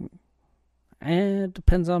 And it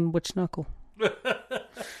depends on which knuckle.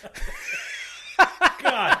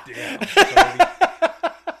 God damn, Cody.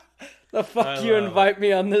 The fuck I you love invite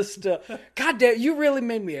me on this stuff. God damn, you really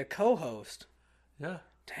made me a co-host. Yeah.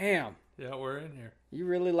 Damn. Yeah, we're in here. You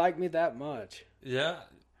really like me that much. Yeah.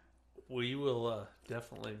 We will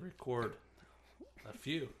definitely record a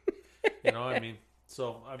few. You know,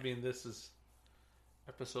 this is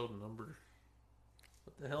episode number,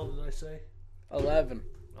 what the hell did I say? 11.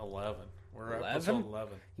 11. We're 11? episode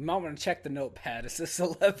 11. You might want to check the notepad. Is this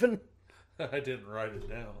 11? I didn't write it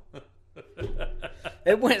down.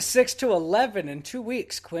 It went 6 to 11 in 2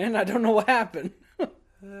 weeks, Quinn. I don't know what happened.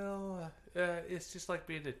 Well, it's just like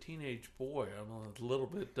being a teenage boy. I'm a little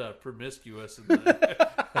bit promiscuous.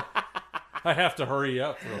 I have to hurry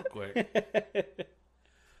up real quick.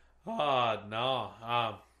 No.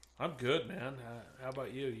 I'm good, man. How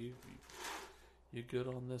about you? You good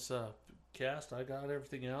on this cast? I got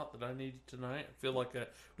everything out that I needed tonight. I feel like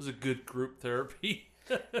it was a good group therapy.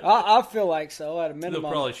 I feel like so, at a minimum.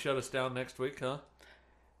 They'll probably shut us down next week, huh?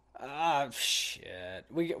 Shit.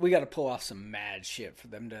 We got to pull off some mad shit for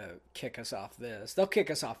them to kick us off this. They'll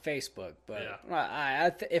kick us off Facebook, but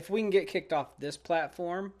Yeah. if we can get kicked off this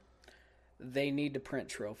platform, they need to print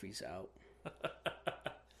trophies out.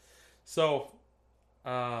 So,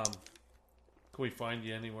 can we find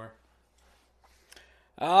you anywhere?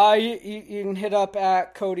 You can hit up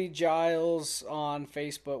at Cody Giles on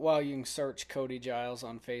Facebook. Well, you can search Cody Giles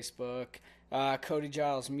on Facebook. Cody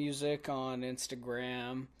Giles Music on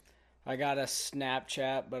Instagram. I got a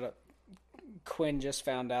Snapchat, but Quinn just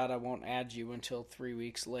found out I won't add you until 3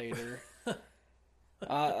 weeks later.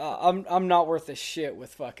 I'm not worth a shit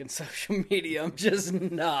with fucking social media. I'm just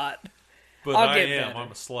not. But I'll I get am. better.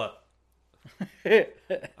 I'm a slut.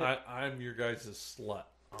 I'm your guys' slut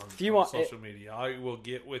on social media. I will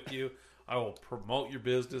get with you. I will promote your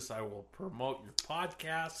business. I will promote your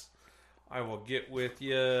podcast. I will get with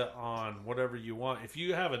you on whatever you want. If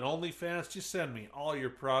you have an OnlyFans, just send me all your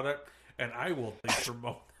product, and I will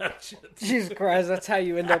promote that shit. Jesus Christ, that's how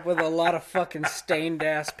you end up with a lot of fucking stained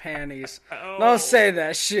ass panties. Oh. Don't say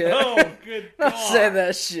that shit. Oh, good Don't God. say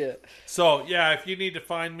that shit. So, yeah, if you need to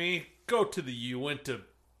find me, go to the Uinta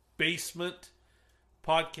Basement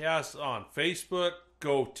podcast on Facebook.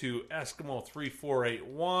 Go to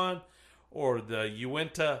Eskimo3481 or the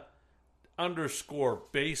Uinta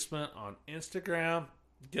 _basement on Instagram.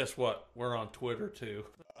 Guess what? We're on Twitter too.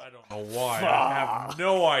 I don't know why. I have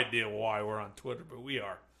no idea why we're on Twitter, but we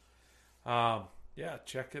are. Yeah,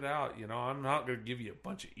 check it out. You know, I'm not going to give you a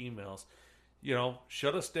bunch of emails. You know,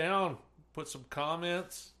 shut us down, put some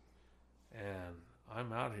comments, and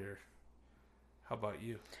I'm out here. How about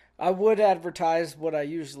you? I would advertise what I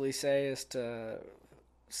usually say is to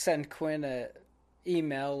send Quinn a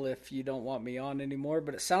email if you don't want me on anymore,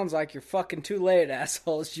 but it sounds like you're fucking too late,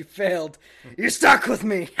 assholes. You failed. You're stuck with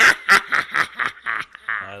me.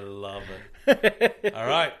 I love it. All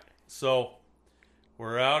right. So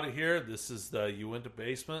we're out of here. This is the Uinta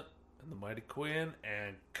Basement and the Mighty Quinn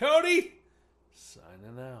and Cody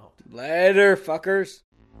signing out. Later, fuckers.